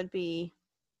 That would be.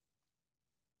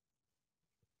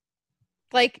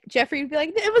 Like, Jeffree would be like,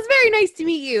 it was very nice to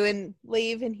meet you, and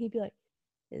leave, and he'd be like,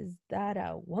 is that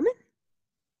a woman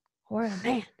or a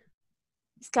man?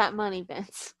 He's got money,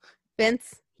 Vince.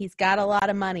 Vince, he's got a lot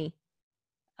of money.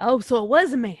 Oh, so it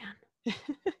was a man.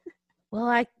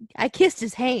 Well, I kissed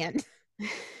his hand.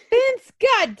 Vince,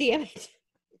 God damn it.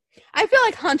 I feel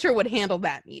like Hunter would handle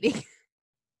that meeting.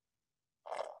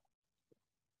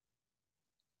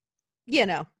 You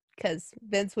know, because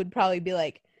Vince would probably be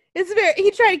like,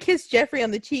 he'd try to kiss Jeffrey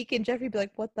on the cheek, and Jeffrey'd be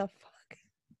like, what the fuck?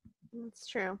 That's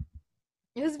true.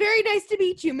 It was very nice to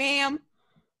meet you, ma'am.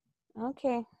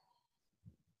 Okay.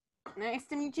 Nice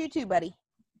to meet you too, buddy.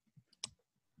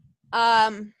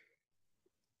 Oh.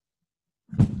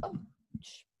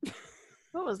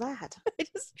 What was that? I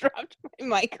just dropped my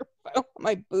microphone on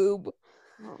my boob.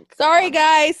 Oh, Sorry, God.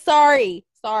 guys. Sorry.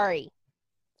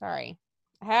 I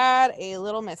had a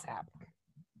little mishap.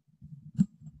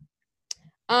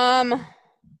 I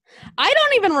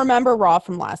don't even remember Raw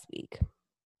from last week.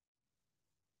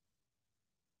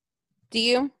 Do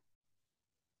you?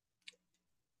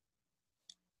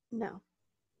 No.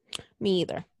 Me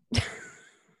either.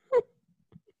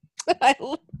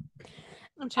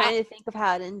 I'm trying to think of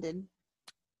how it ended.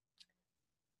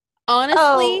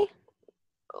 Honestly,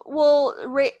 Well,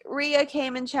 Rhea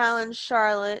came and challenged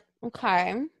Charlotte,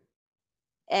 okay.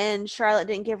 and Charlotte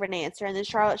didn't give her an answer. And then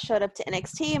Charlotte showed up to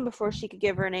NXT, and before she could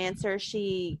give her an answer,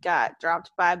 she got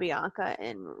dropped by Bianca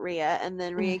and Rhea. And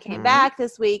then Rhea came Mhm. back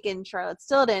this week, and Charlotte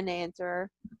still didn't answer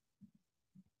her.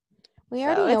 We So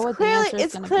already know what the answer is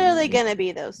it's gonna clearly be. going to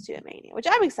be those two at Mania, which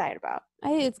I'm excited about.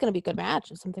 It's gonna be a good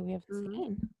match. It's something we haven't Mhm.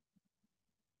 seen.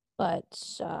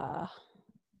 But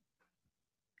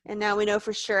And now we know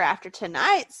for sure after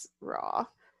tonight's Raw,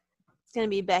 it's going to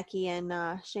be Becky and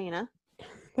Shayna.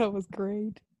 that was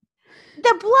great.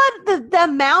 The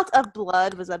amount of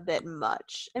blood was a bit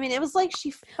much. I mean, it was like she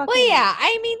fucking. Well, yeah.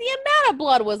 I mean, the amount of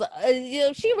blood was.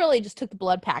 She really just took the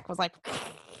blood pack. Was like.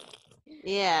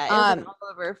 Yeah, it was like all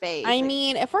over her face. I Like,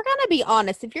 mean, if we're gonna be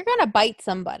honest, if you're gonna bite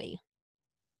somebody,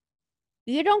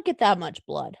 you don't get that much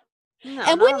blood. no,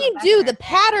 And not when on you back do, of the her.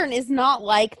 pattern is not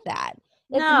like that.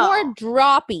 It's No. more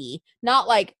droppy, not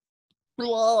like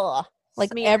blah,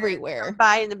 like Smear everywhere.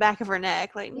 bite in the back of her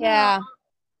neck. Like, Yeah. no,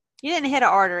 you didn't hit an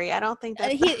artery. I don't think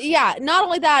that's Yeah, not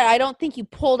only that, I don't think you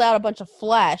pulled out a bunch of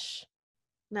flesh.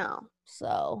 no.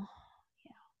 So,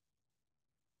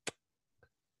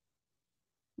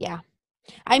 yeah.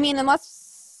 I mean,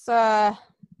 unless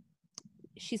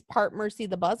she's part Mercy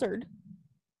the Buzzard.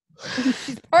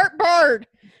 She's part bird.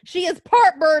 She is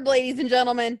part bird, ladies and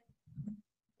gentlemen.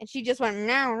 And she just went,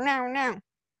 no.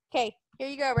 Okay, here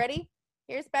you go. Ready?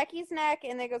 Here's Becky's neck,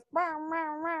 and it goes,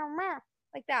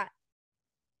 like that.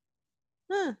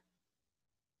 Huh.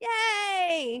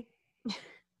 Yay!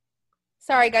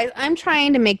 Sorry, guys. I'm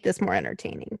trying to make this more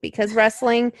entertaining because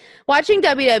watching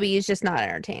WWE is just not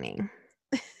entertaining.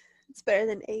 It's better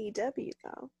than AEW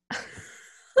though.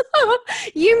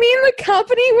 You mean the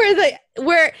company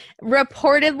where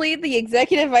reportedly the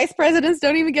executive vice presidents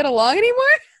don't even get along anymore?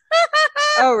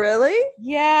 Oh, really?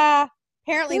 Yeah.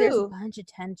 Apparently there's a Who? bunch of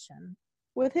tension.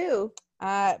 With who?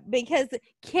 Because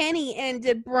Kenny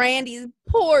ended Brandy's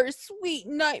poor, sweet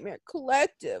Nightmare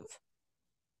Collective.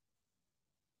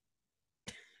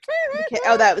 Okay.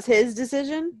 Oh, that was his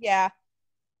decision? Yeah.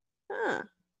 Huh.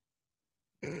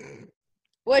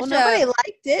 Which Well, nobody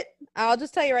liked it. I'll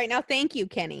just tell you right now, thank you,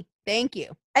 Kenny. Thank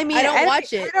you. I mean, I don't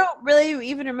watch it. I don't really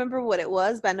even remember what it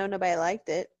was, but I know nobody liked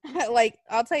it. Like,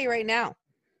 I'll tell you right now.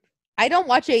 I don't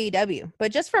watch AEW,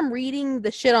 but just from reading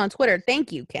the shit on Twitter,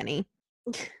 thank you, Kenny.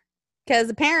 Because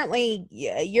apparently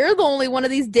you're the only one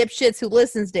of these dipshits who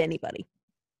listens to anybody.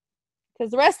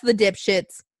 Because the rest of the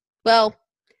dipshits, well,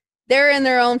 they're in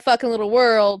their own fucking little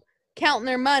world, counting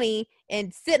their money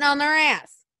and sitting on their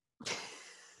ass.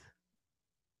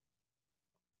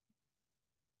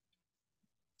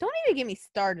 Don't even get me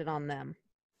started on them.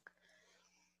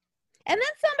 And then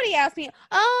somebody asked me,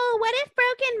 oh, what if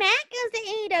Broken Matt goes to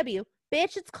AEW?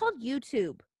 Bitch, it's called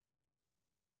YouTube.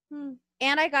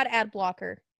 And I got ad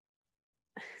blocker.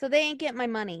 So they ain't get my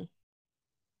money.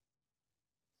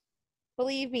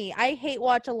 Believe me, I hate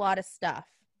watch a lot of stuff.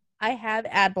 I have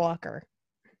ad blocker.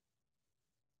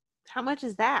 How much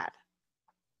is that?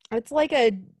 It's like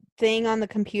a thing on the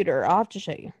computer. I'll have to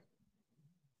show you.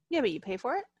 Yeah, but you pay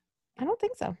for it? I don't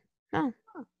think so. No.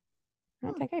 Huh. I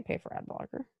don't think I pay for ad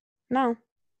blocker. No.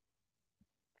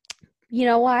 You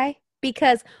know why?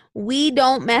 Because we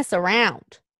don't mess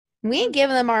around. We ain't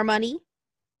giving them our money.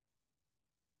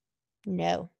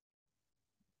 No.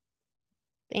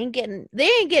 They ain't getting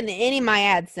any of my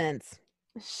AdSense.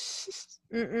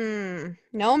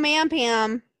 No, ma'am,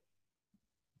 Pam.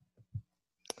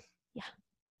 Yeah.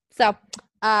 So,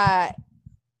 and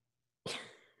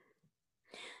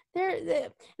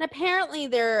apparently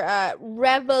their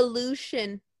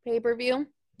Revolution pay-per-view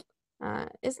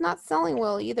is not selling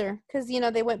well either. Because,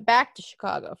 they went back to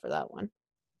Chicago for that one.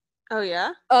 Oh,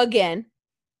 yeah? Again.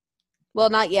 Well,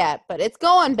 not yet, but it's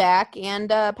going back, and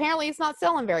apparently it's not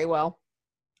selling very well.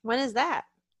 When is that?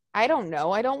 I don't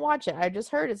know. I don't watch it. I just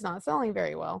heard it's not selling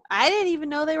very well. I didn't even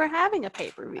know they were having a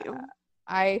pay-per-view.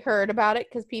 I heard about it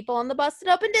because people on the Busted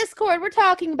Open Discord were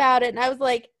talking about it, and I was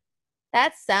like,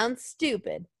 that sounds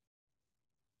stupid.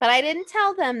 But I didn't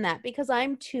tell them that because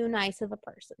I'm too nice of a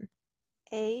person.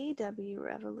 AEW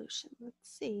Revolution. Let's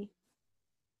see.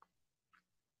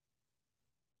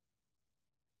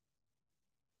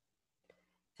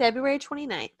 February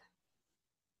 29th.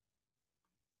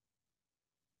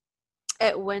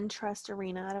 At Wintrust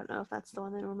Arena. I don't know if that's the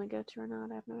one they normally go to or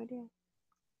not. I have no idea.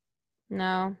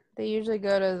 No, they usually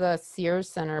go to the Sears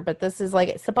Center, but this is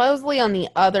like supposedly on the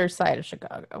other side of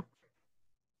Chicago.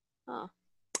 Oh.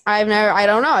 I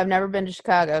don't know. I've never been to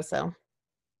Chicago, so.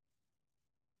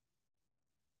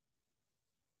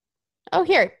 Oh,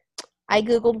 here. I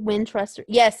Googled Wintrust.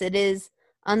 Yes, it is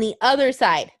on the other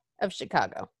side of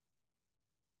Chicago.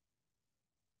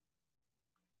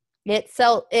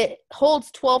 It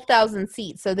holds 12,000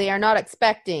 seats, so they are not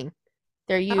expecting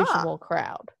their usual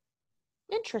crowd.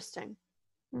 Interesting.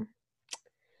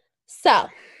 So,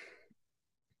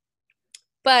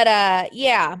 but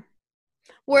yeah,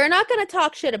 we're not going to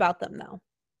talk shit about them though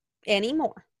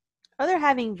anymore. Oh, they're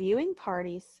having viewing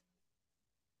parties.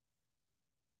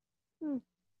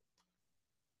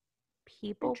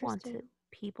 People want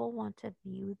to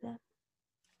view them.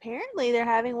 Apparently, they're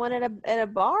having one at a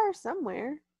bar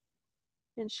somewhere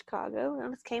in Chicago.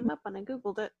 It just came up when I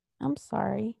Googled it. I'm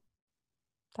sorry.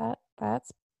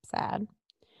 That's sad.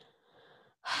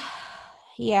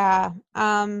 Yeah.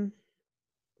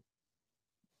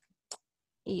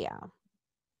 Yeah.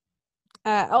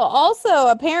 Also,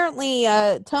 apparently,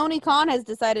 Tony Khan has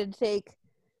decided to take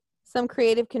some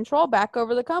creative control back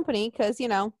over the company because, you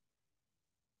know,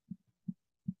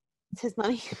 it's his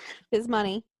money. His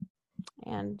money.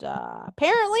 And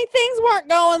apparently things weren't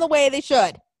going the way they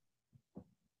should.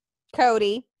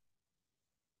 Cody.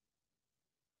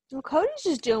 Well, Cody's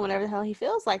just doing whatever the hell he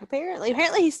feels like, apparently.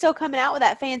 Apparently, he's still coming out with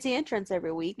that fancy entrance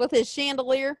every week. With his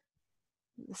chandelier.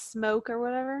 The smoke or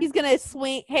whatever. He's going to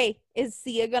swing. Hey, is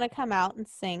Sia going to come out and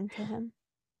sing to him?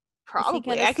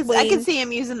 Probably. I could see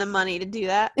him using the money to do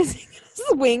that. Is he going to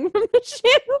swing from the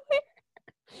chandelier?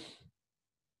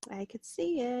 I could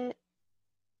see it.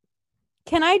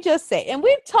 Can I just say, and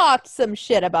we've talked some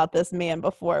shit about this man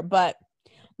before, but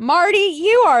Marty,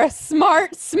 you are a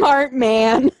smart, smart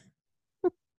man.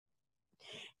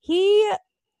 He's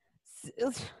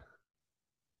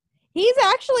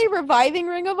actually reviving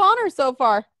Ring of Honor so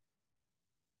far.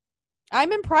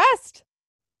 I'm impressed.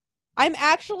 I'm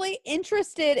actually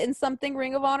interested in something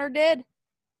Ring of Honor did.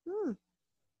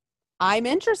 I'm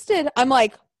interested. I'm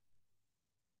like,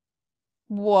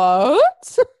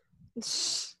 what?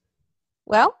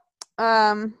 Well,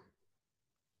 do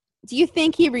you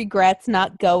think he regrets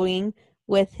not going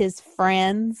with his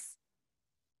friends?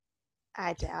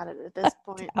 I doubt it at this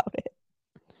point.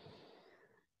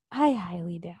 I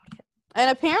highly doubt it.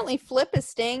 And apparently Flip is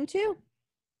staying too.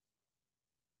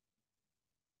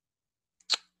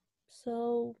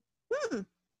 So,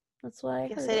 that's what I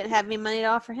guess heard. they didn't have any money to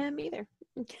offer him either.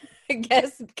 I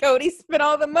guess Cody spent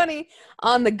all the money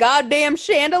on the goddamn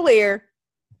chandelier.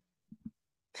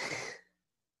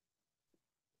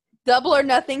 Double or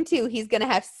Nothing too. He's going to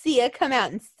have Sia come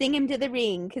out and sing him to the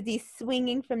ring because he's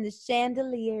swinging from the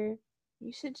chandelier.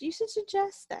 You should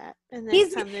suggest that. And then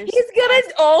he's gonna.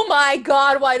 Oh my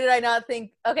God! Why did I not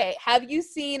think? Okay, have you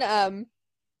seen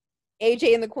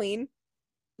AJ and the Queen?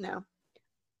 No.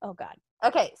 Oh God.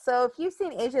 Okay, so if you've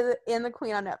seen AJ and the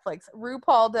Queen on Netflix,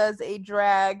 RuPaul does a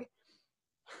drag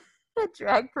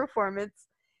performance.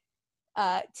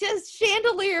 Just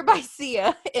chandelier by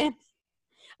Sia, and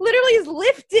literally is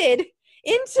lifted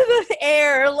into the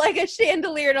air like a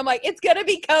chandelier, and I'm like, it's gonna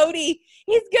be Cody.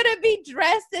 He's gonna be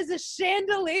dressed as a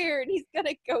chandelier, and he's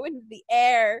gonna go into the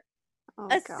air. Oh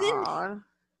God!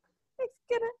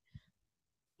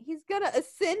 He's gonna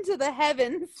ascend to the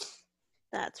heavens.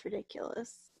 That's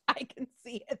ridiculous. I can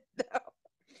see it though.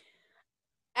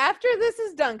 After this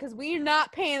is done, because we're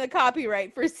not paying the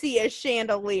copyright for Sia's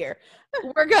chandelier,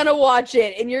 we're gonna watch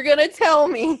it, and you're gonna tell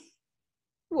me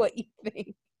what you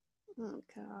think. Oh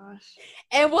gosh.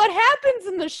 And what happens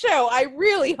in the show, I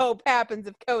really hope happens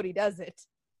if Cody does it.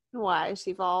 Why? Is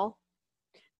he fall?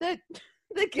 The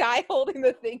guy holding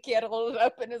the thing can't hold it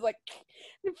up and is like,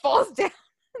 it falls down.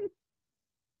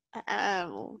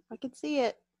 Oh, I can see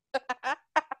it. Because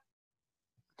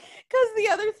the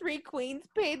other three queens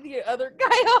paid the other guy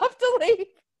off to leave.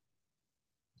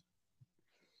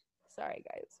 Sorry,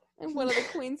 guys. And one of the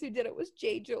queens who did it was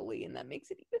Jay Jolie, and that makes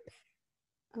it even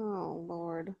better. Oh,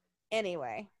 Lord.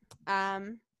 Anyway,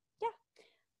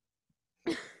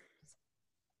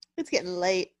 It's getting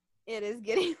late. it is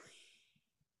getting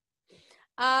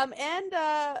and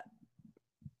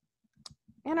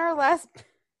in our last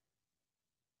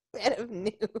bit of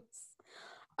news,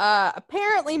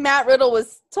 apparently Matt Riddle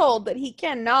was told that he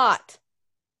cannot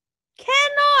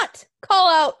call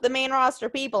out the main roster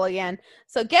people again.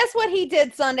 So guess what he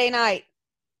did Sunday night?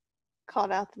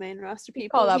 Called out the main roster He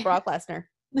people. called out Brock Lesnar.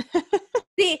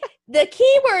 The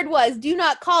key word was do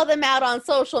not call them out on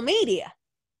social media.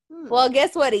 Well,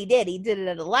 guess what he did? He did it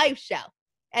at a live show.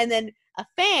 And then a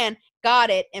fan got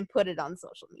it and put it on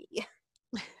social media.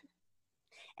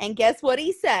 And guess what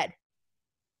he said?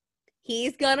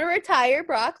 He's going to retire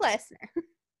Brock Lesnar.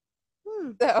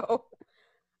 So,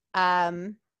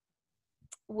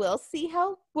 we'll see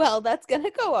how well that's going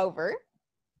to go over.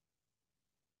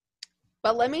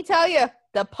 But let me tell you,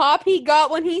 the pop he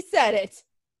got when he said it.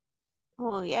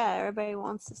 Well, yeah, everybody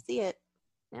wants to see it.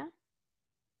 Yeah.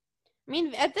 I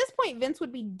mean, at this point, Vince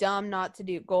would be dumb not to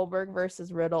do Goldberg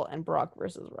versus Riddle and Brock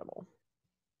versus Riddle.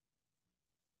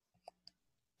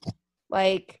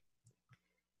 Like,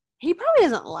 He probably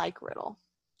doesn't like Riddle.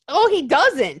 oh, he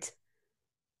doesn't.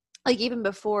 Like, even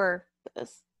before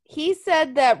this. He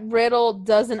said that Riddle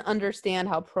doesn't understand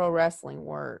how pro wrestling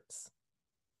works.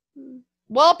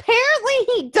 Well,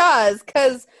 apparently he does,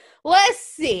 because let's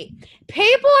see.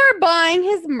 People are buying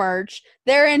his merch,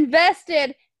 they're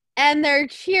invested, and they're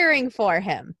cheering for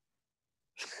him.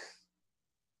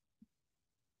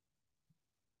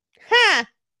 Huh.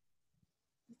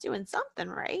 Doing something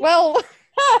right. Well,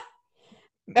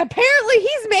 apparently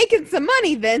he's making some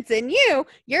money, Vince, and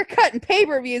you're cutting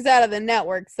pay-per-views out of the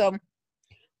network, so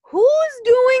who's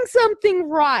doing something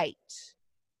right?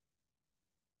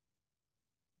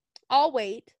 I'll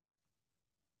wait.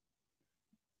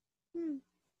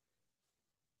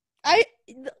 That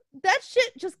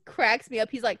shit just cracks me up.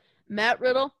 He's like, Matt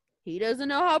Riddle, he doesn't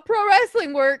know how pro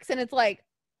wrestling works, and it's like,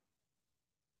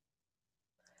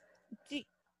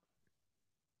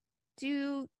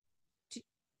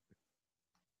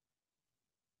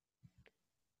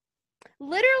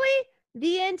 literally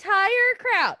the entire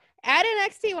crowd at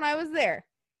NXT when I was there,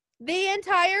 the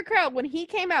entire crowd when he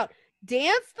came out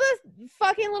danced the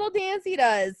fucking little dance he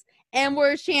does and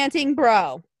were chanting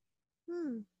bro.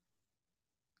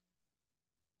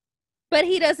 But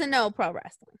he doesn't know pro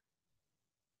wrestling.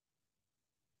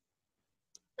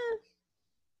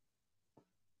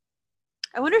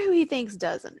 I wonder who he thinks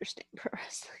does understand pro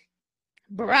wrestling.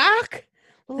 Brock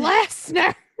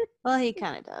Lesnar. Well, he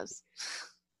kind of does.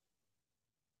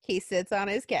 He sits on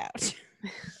his couch.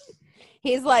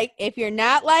 He's like, if you're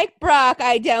not like Brock,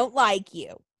 I don't like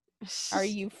you. Are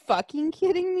you fucking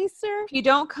kidding me, sir? You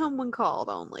don't come when called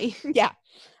only. Yeah.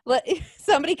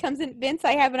 Somebody comes in, Vince,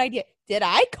 I have an idea. Did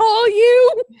I call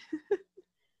you?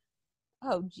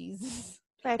 Oh, Jesus.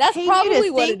 That's probably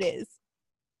what it is.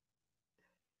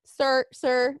 Sir.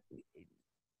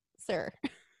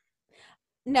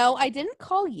 No, I didn't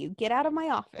call you. Get out of my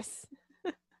office.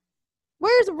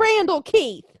 Where's Randall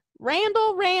Keith?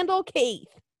 Randall Keith.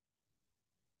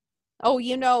 Oh,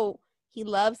 he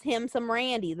loves him some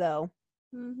Randy, though.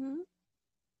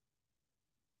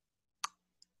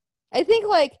 I think,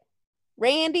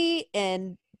 Randy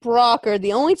and Brock are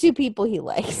the only two people he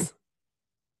likes.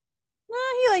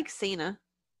 He likes Cena.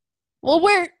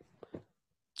 Well,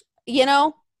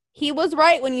 he was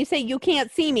right when you say you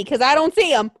can't see me, because I don't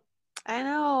see him. I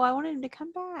know. I wanted him to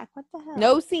come back. What the hell?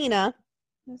 No Cena.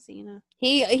 No Cena.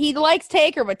 He likes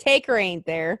Taker, but Taker ain't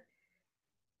there.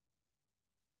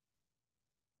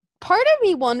 Part of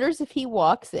me wonders if he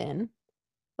walks in,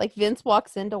 like Vince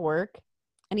walks into work,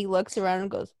 and he looks around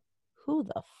and goes, who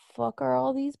the fuck are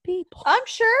all these people? I'm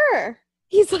sure.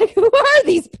 He's like, who are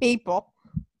these people?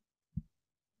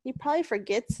 He probably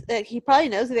forgets. He probably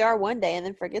knows who they are one day and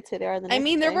then forgets who they are the next I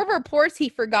mean, there day. were reports he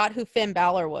forgot who Finn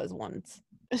Balor was once.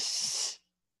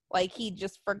 Like, he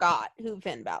just forgot who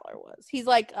Finn Balor was. He's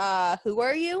like, who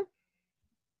are you?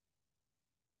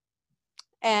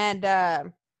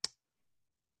 And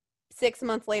 6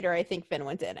 months later, I think Finn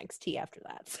went to NXT after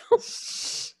that.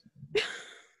 So.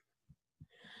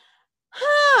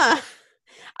 Huh.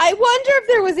 I wonder if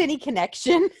there was any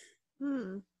connection.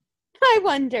 I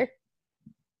wonder.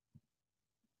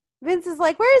 Vince is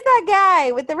like, where's that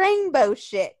guy with the rainbow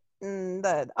shit and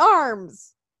the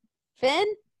arms? Finn?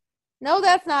 No,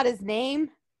 that's not his name.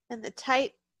 And the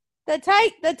tight. The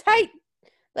tight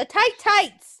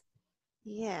tights.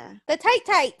 Yeah. The tight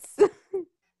tights.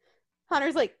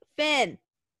 Hunter's like, Finn.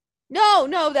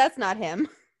 No, that's not him.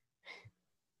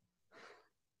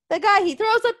 The guy, he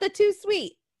throws up the too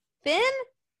sweet. Finn?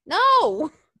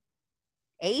 No.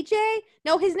 AJ?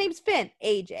 No, his name's Finn.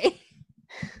 AJ.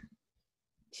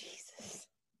 Jesus.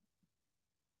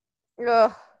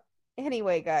 Ugh.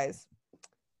 Anyway, guys.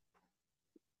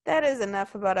 That is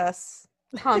enough about us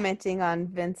commenting on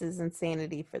Vince's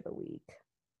insanity for the week.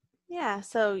 Yeah,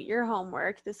 so your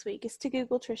homework this week is to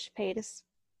Google Trisha Paytas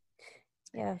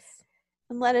Yes.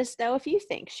 and let us know if you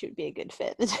think she would be a good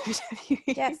fit in the WWE.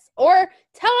 Yes. Or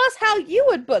tell us how you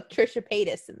would book Trisha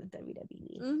Paytas in the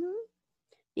WWE. Mm-hmm.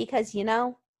 Because,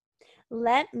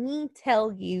 let me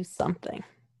tell you something.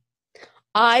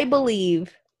 I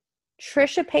believe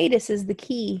Trisha Paytas is the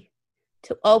key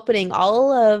to opening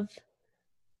all of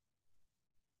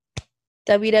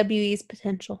WWE's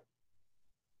potential,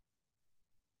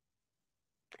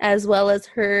 as well as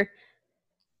her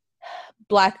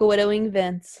Black Widowing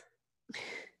Vince.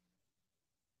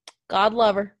 God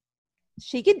love her.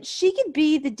 She could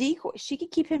be the decoy. She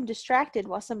could keep him distracted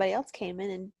while somebody else came in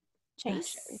and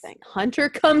changed everything. Hunter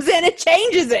comes in and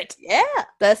changes it. Yeah.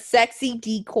 The sexy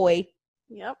decoy.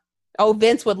 Yep. Oh,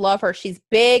 Vince would love her. She's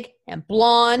big and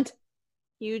blonde.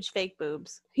 Huge fake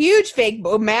boobs. Huge fake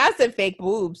massive fake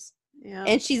boobs. Yeah.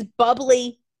 And she's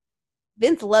bubbly.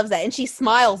 Vince loves that. And she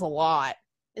smiles a lot.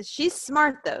 She's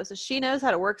smart though, so she knows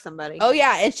how to work somebody. Oh,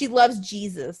 yeah. And she loves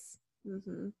Jesus.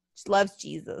 Mm-hmm. She loves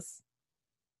Jesus.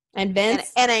 And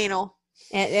Vince. And anal.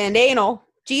 And anal.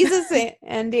 Jesus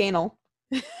and anal.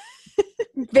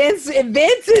 Vince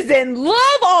is in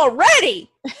love already.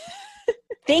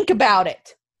 Think about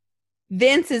it.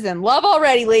 Vince is in love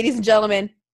already, ladies and gentlemen.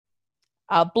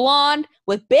 A blonde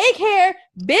with big hair,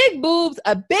 big boobs,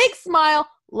 a big smile,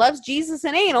 loves Jesus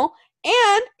and anal,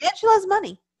 and she loves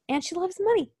money. And she loves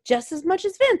money just as much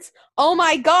as Vince. Oh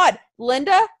my God,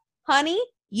 Linda, honey,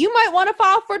 you might want to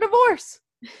file for divorce.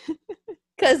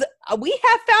 Because we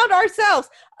have found ourselves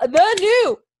the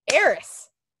new heiress.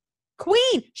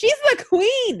 Queen. She's the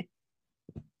queen.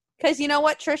 Because you know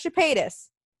what? Trisha Paytas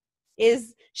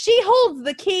she holds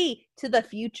the key to the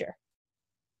future.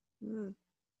 Mm.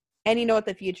 And you know what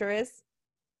the future is?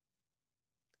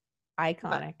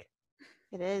 Iconic.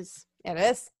 It is. It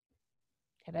is.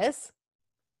 It is.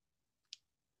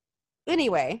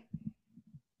 Anyway,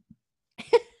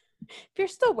 if you're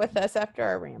still with us after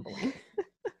our rambling,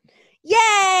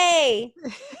 yay!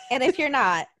 And if you're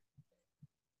not,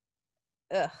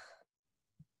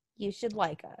 you should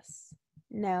like us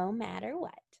no matter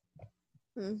what.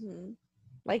 Mm-hmm.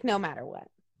 Like, no matter what.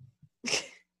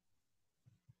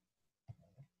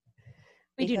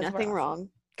 We do Because nothing we're wrong.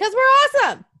 Because we're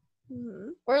awesome. Mm-hmm.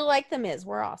 We're like The Miz.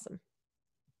 We're awesome.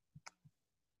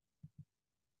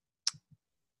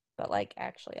 But, like,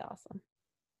 actually awesome.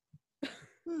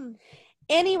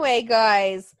 Anyway,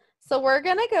 guys. So we're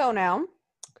going to go now.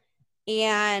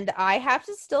 And I have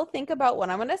to still think about what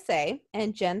I'm going to say.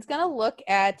 And Jen's going to look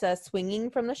at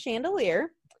Swinging from the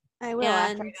Chandelier. I will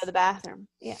after I go to the bathroom.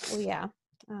 Yeah. Well, yeah.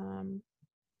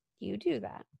 You do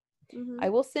that. Mm-hmm. I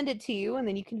will send it to you, and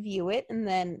then you can view it, and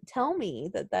then tell me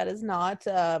that that is not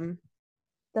the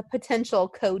potential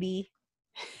Cody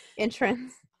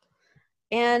entrance.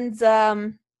 And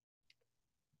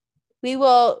we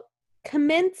will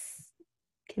commence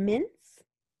again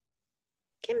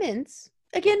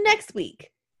next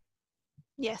week.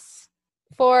 Yes.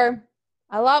 For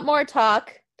a lot more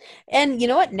talk. And you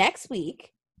know what? Next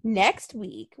week,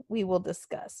 we will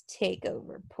discuss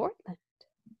TakeOver Portland.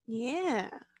 Yeah.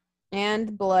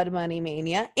 And Blood Money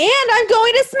Mania. And I'm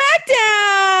going to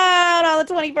SmackDown on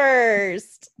the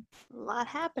 21st. A lot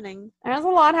happening. There's a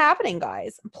lot happening,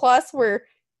 guys. Plus, we're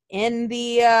in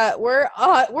the we're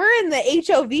in the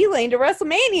HOV lane to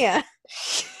WrestleMania.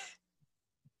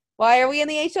 Why are we in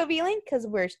the HOV lane? Because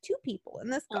we're two people in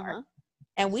this car.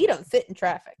 And we don't sit in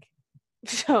traffic.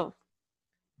 So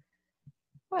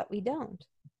what? We don't.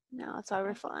 No, that's why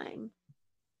we're flying.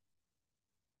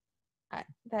 Yeah.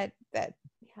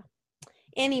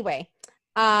 Anyway,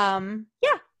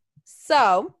 yeah.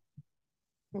 So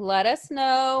let us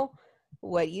know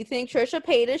what you think Trisha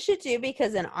Paytas should do,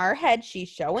 because in our head she's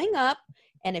showing up,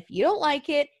 and if you don't like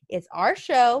it, it's our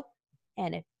show,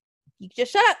 and if you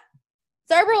just shut up,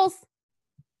 it's our rules.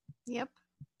 Yep.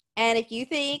 And if you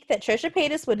think that Trisha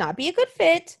Paytas would not be a good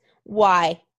fit,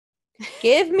 why?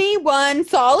 Give me one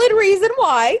solid reason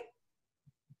why.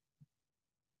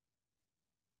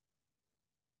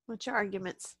 What's your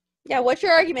arguments? Yeah, what's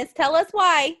your arguments? Tell us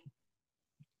why.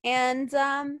 And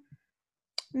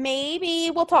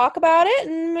maybe we'll talk about it,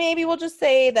 and maybe we'll just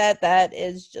say that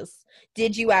is just,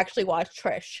 did you actually watch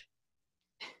Trish?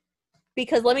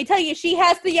 Because let me tell you, she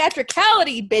has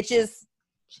theatricality, bitches.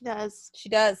 She does. She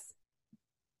does.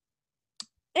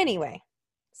 Anyway,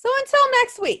 so until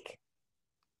next week.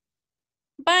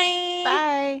 Bye.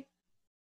 Bye.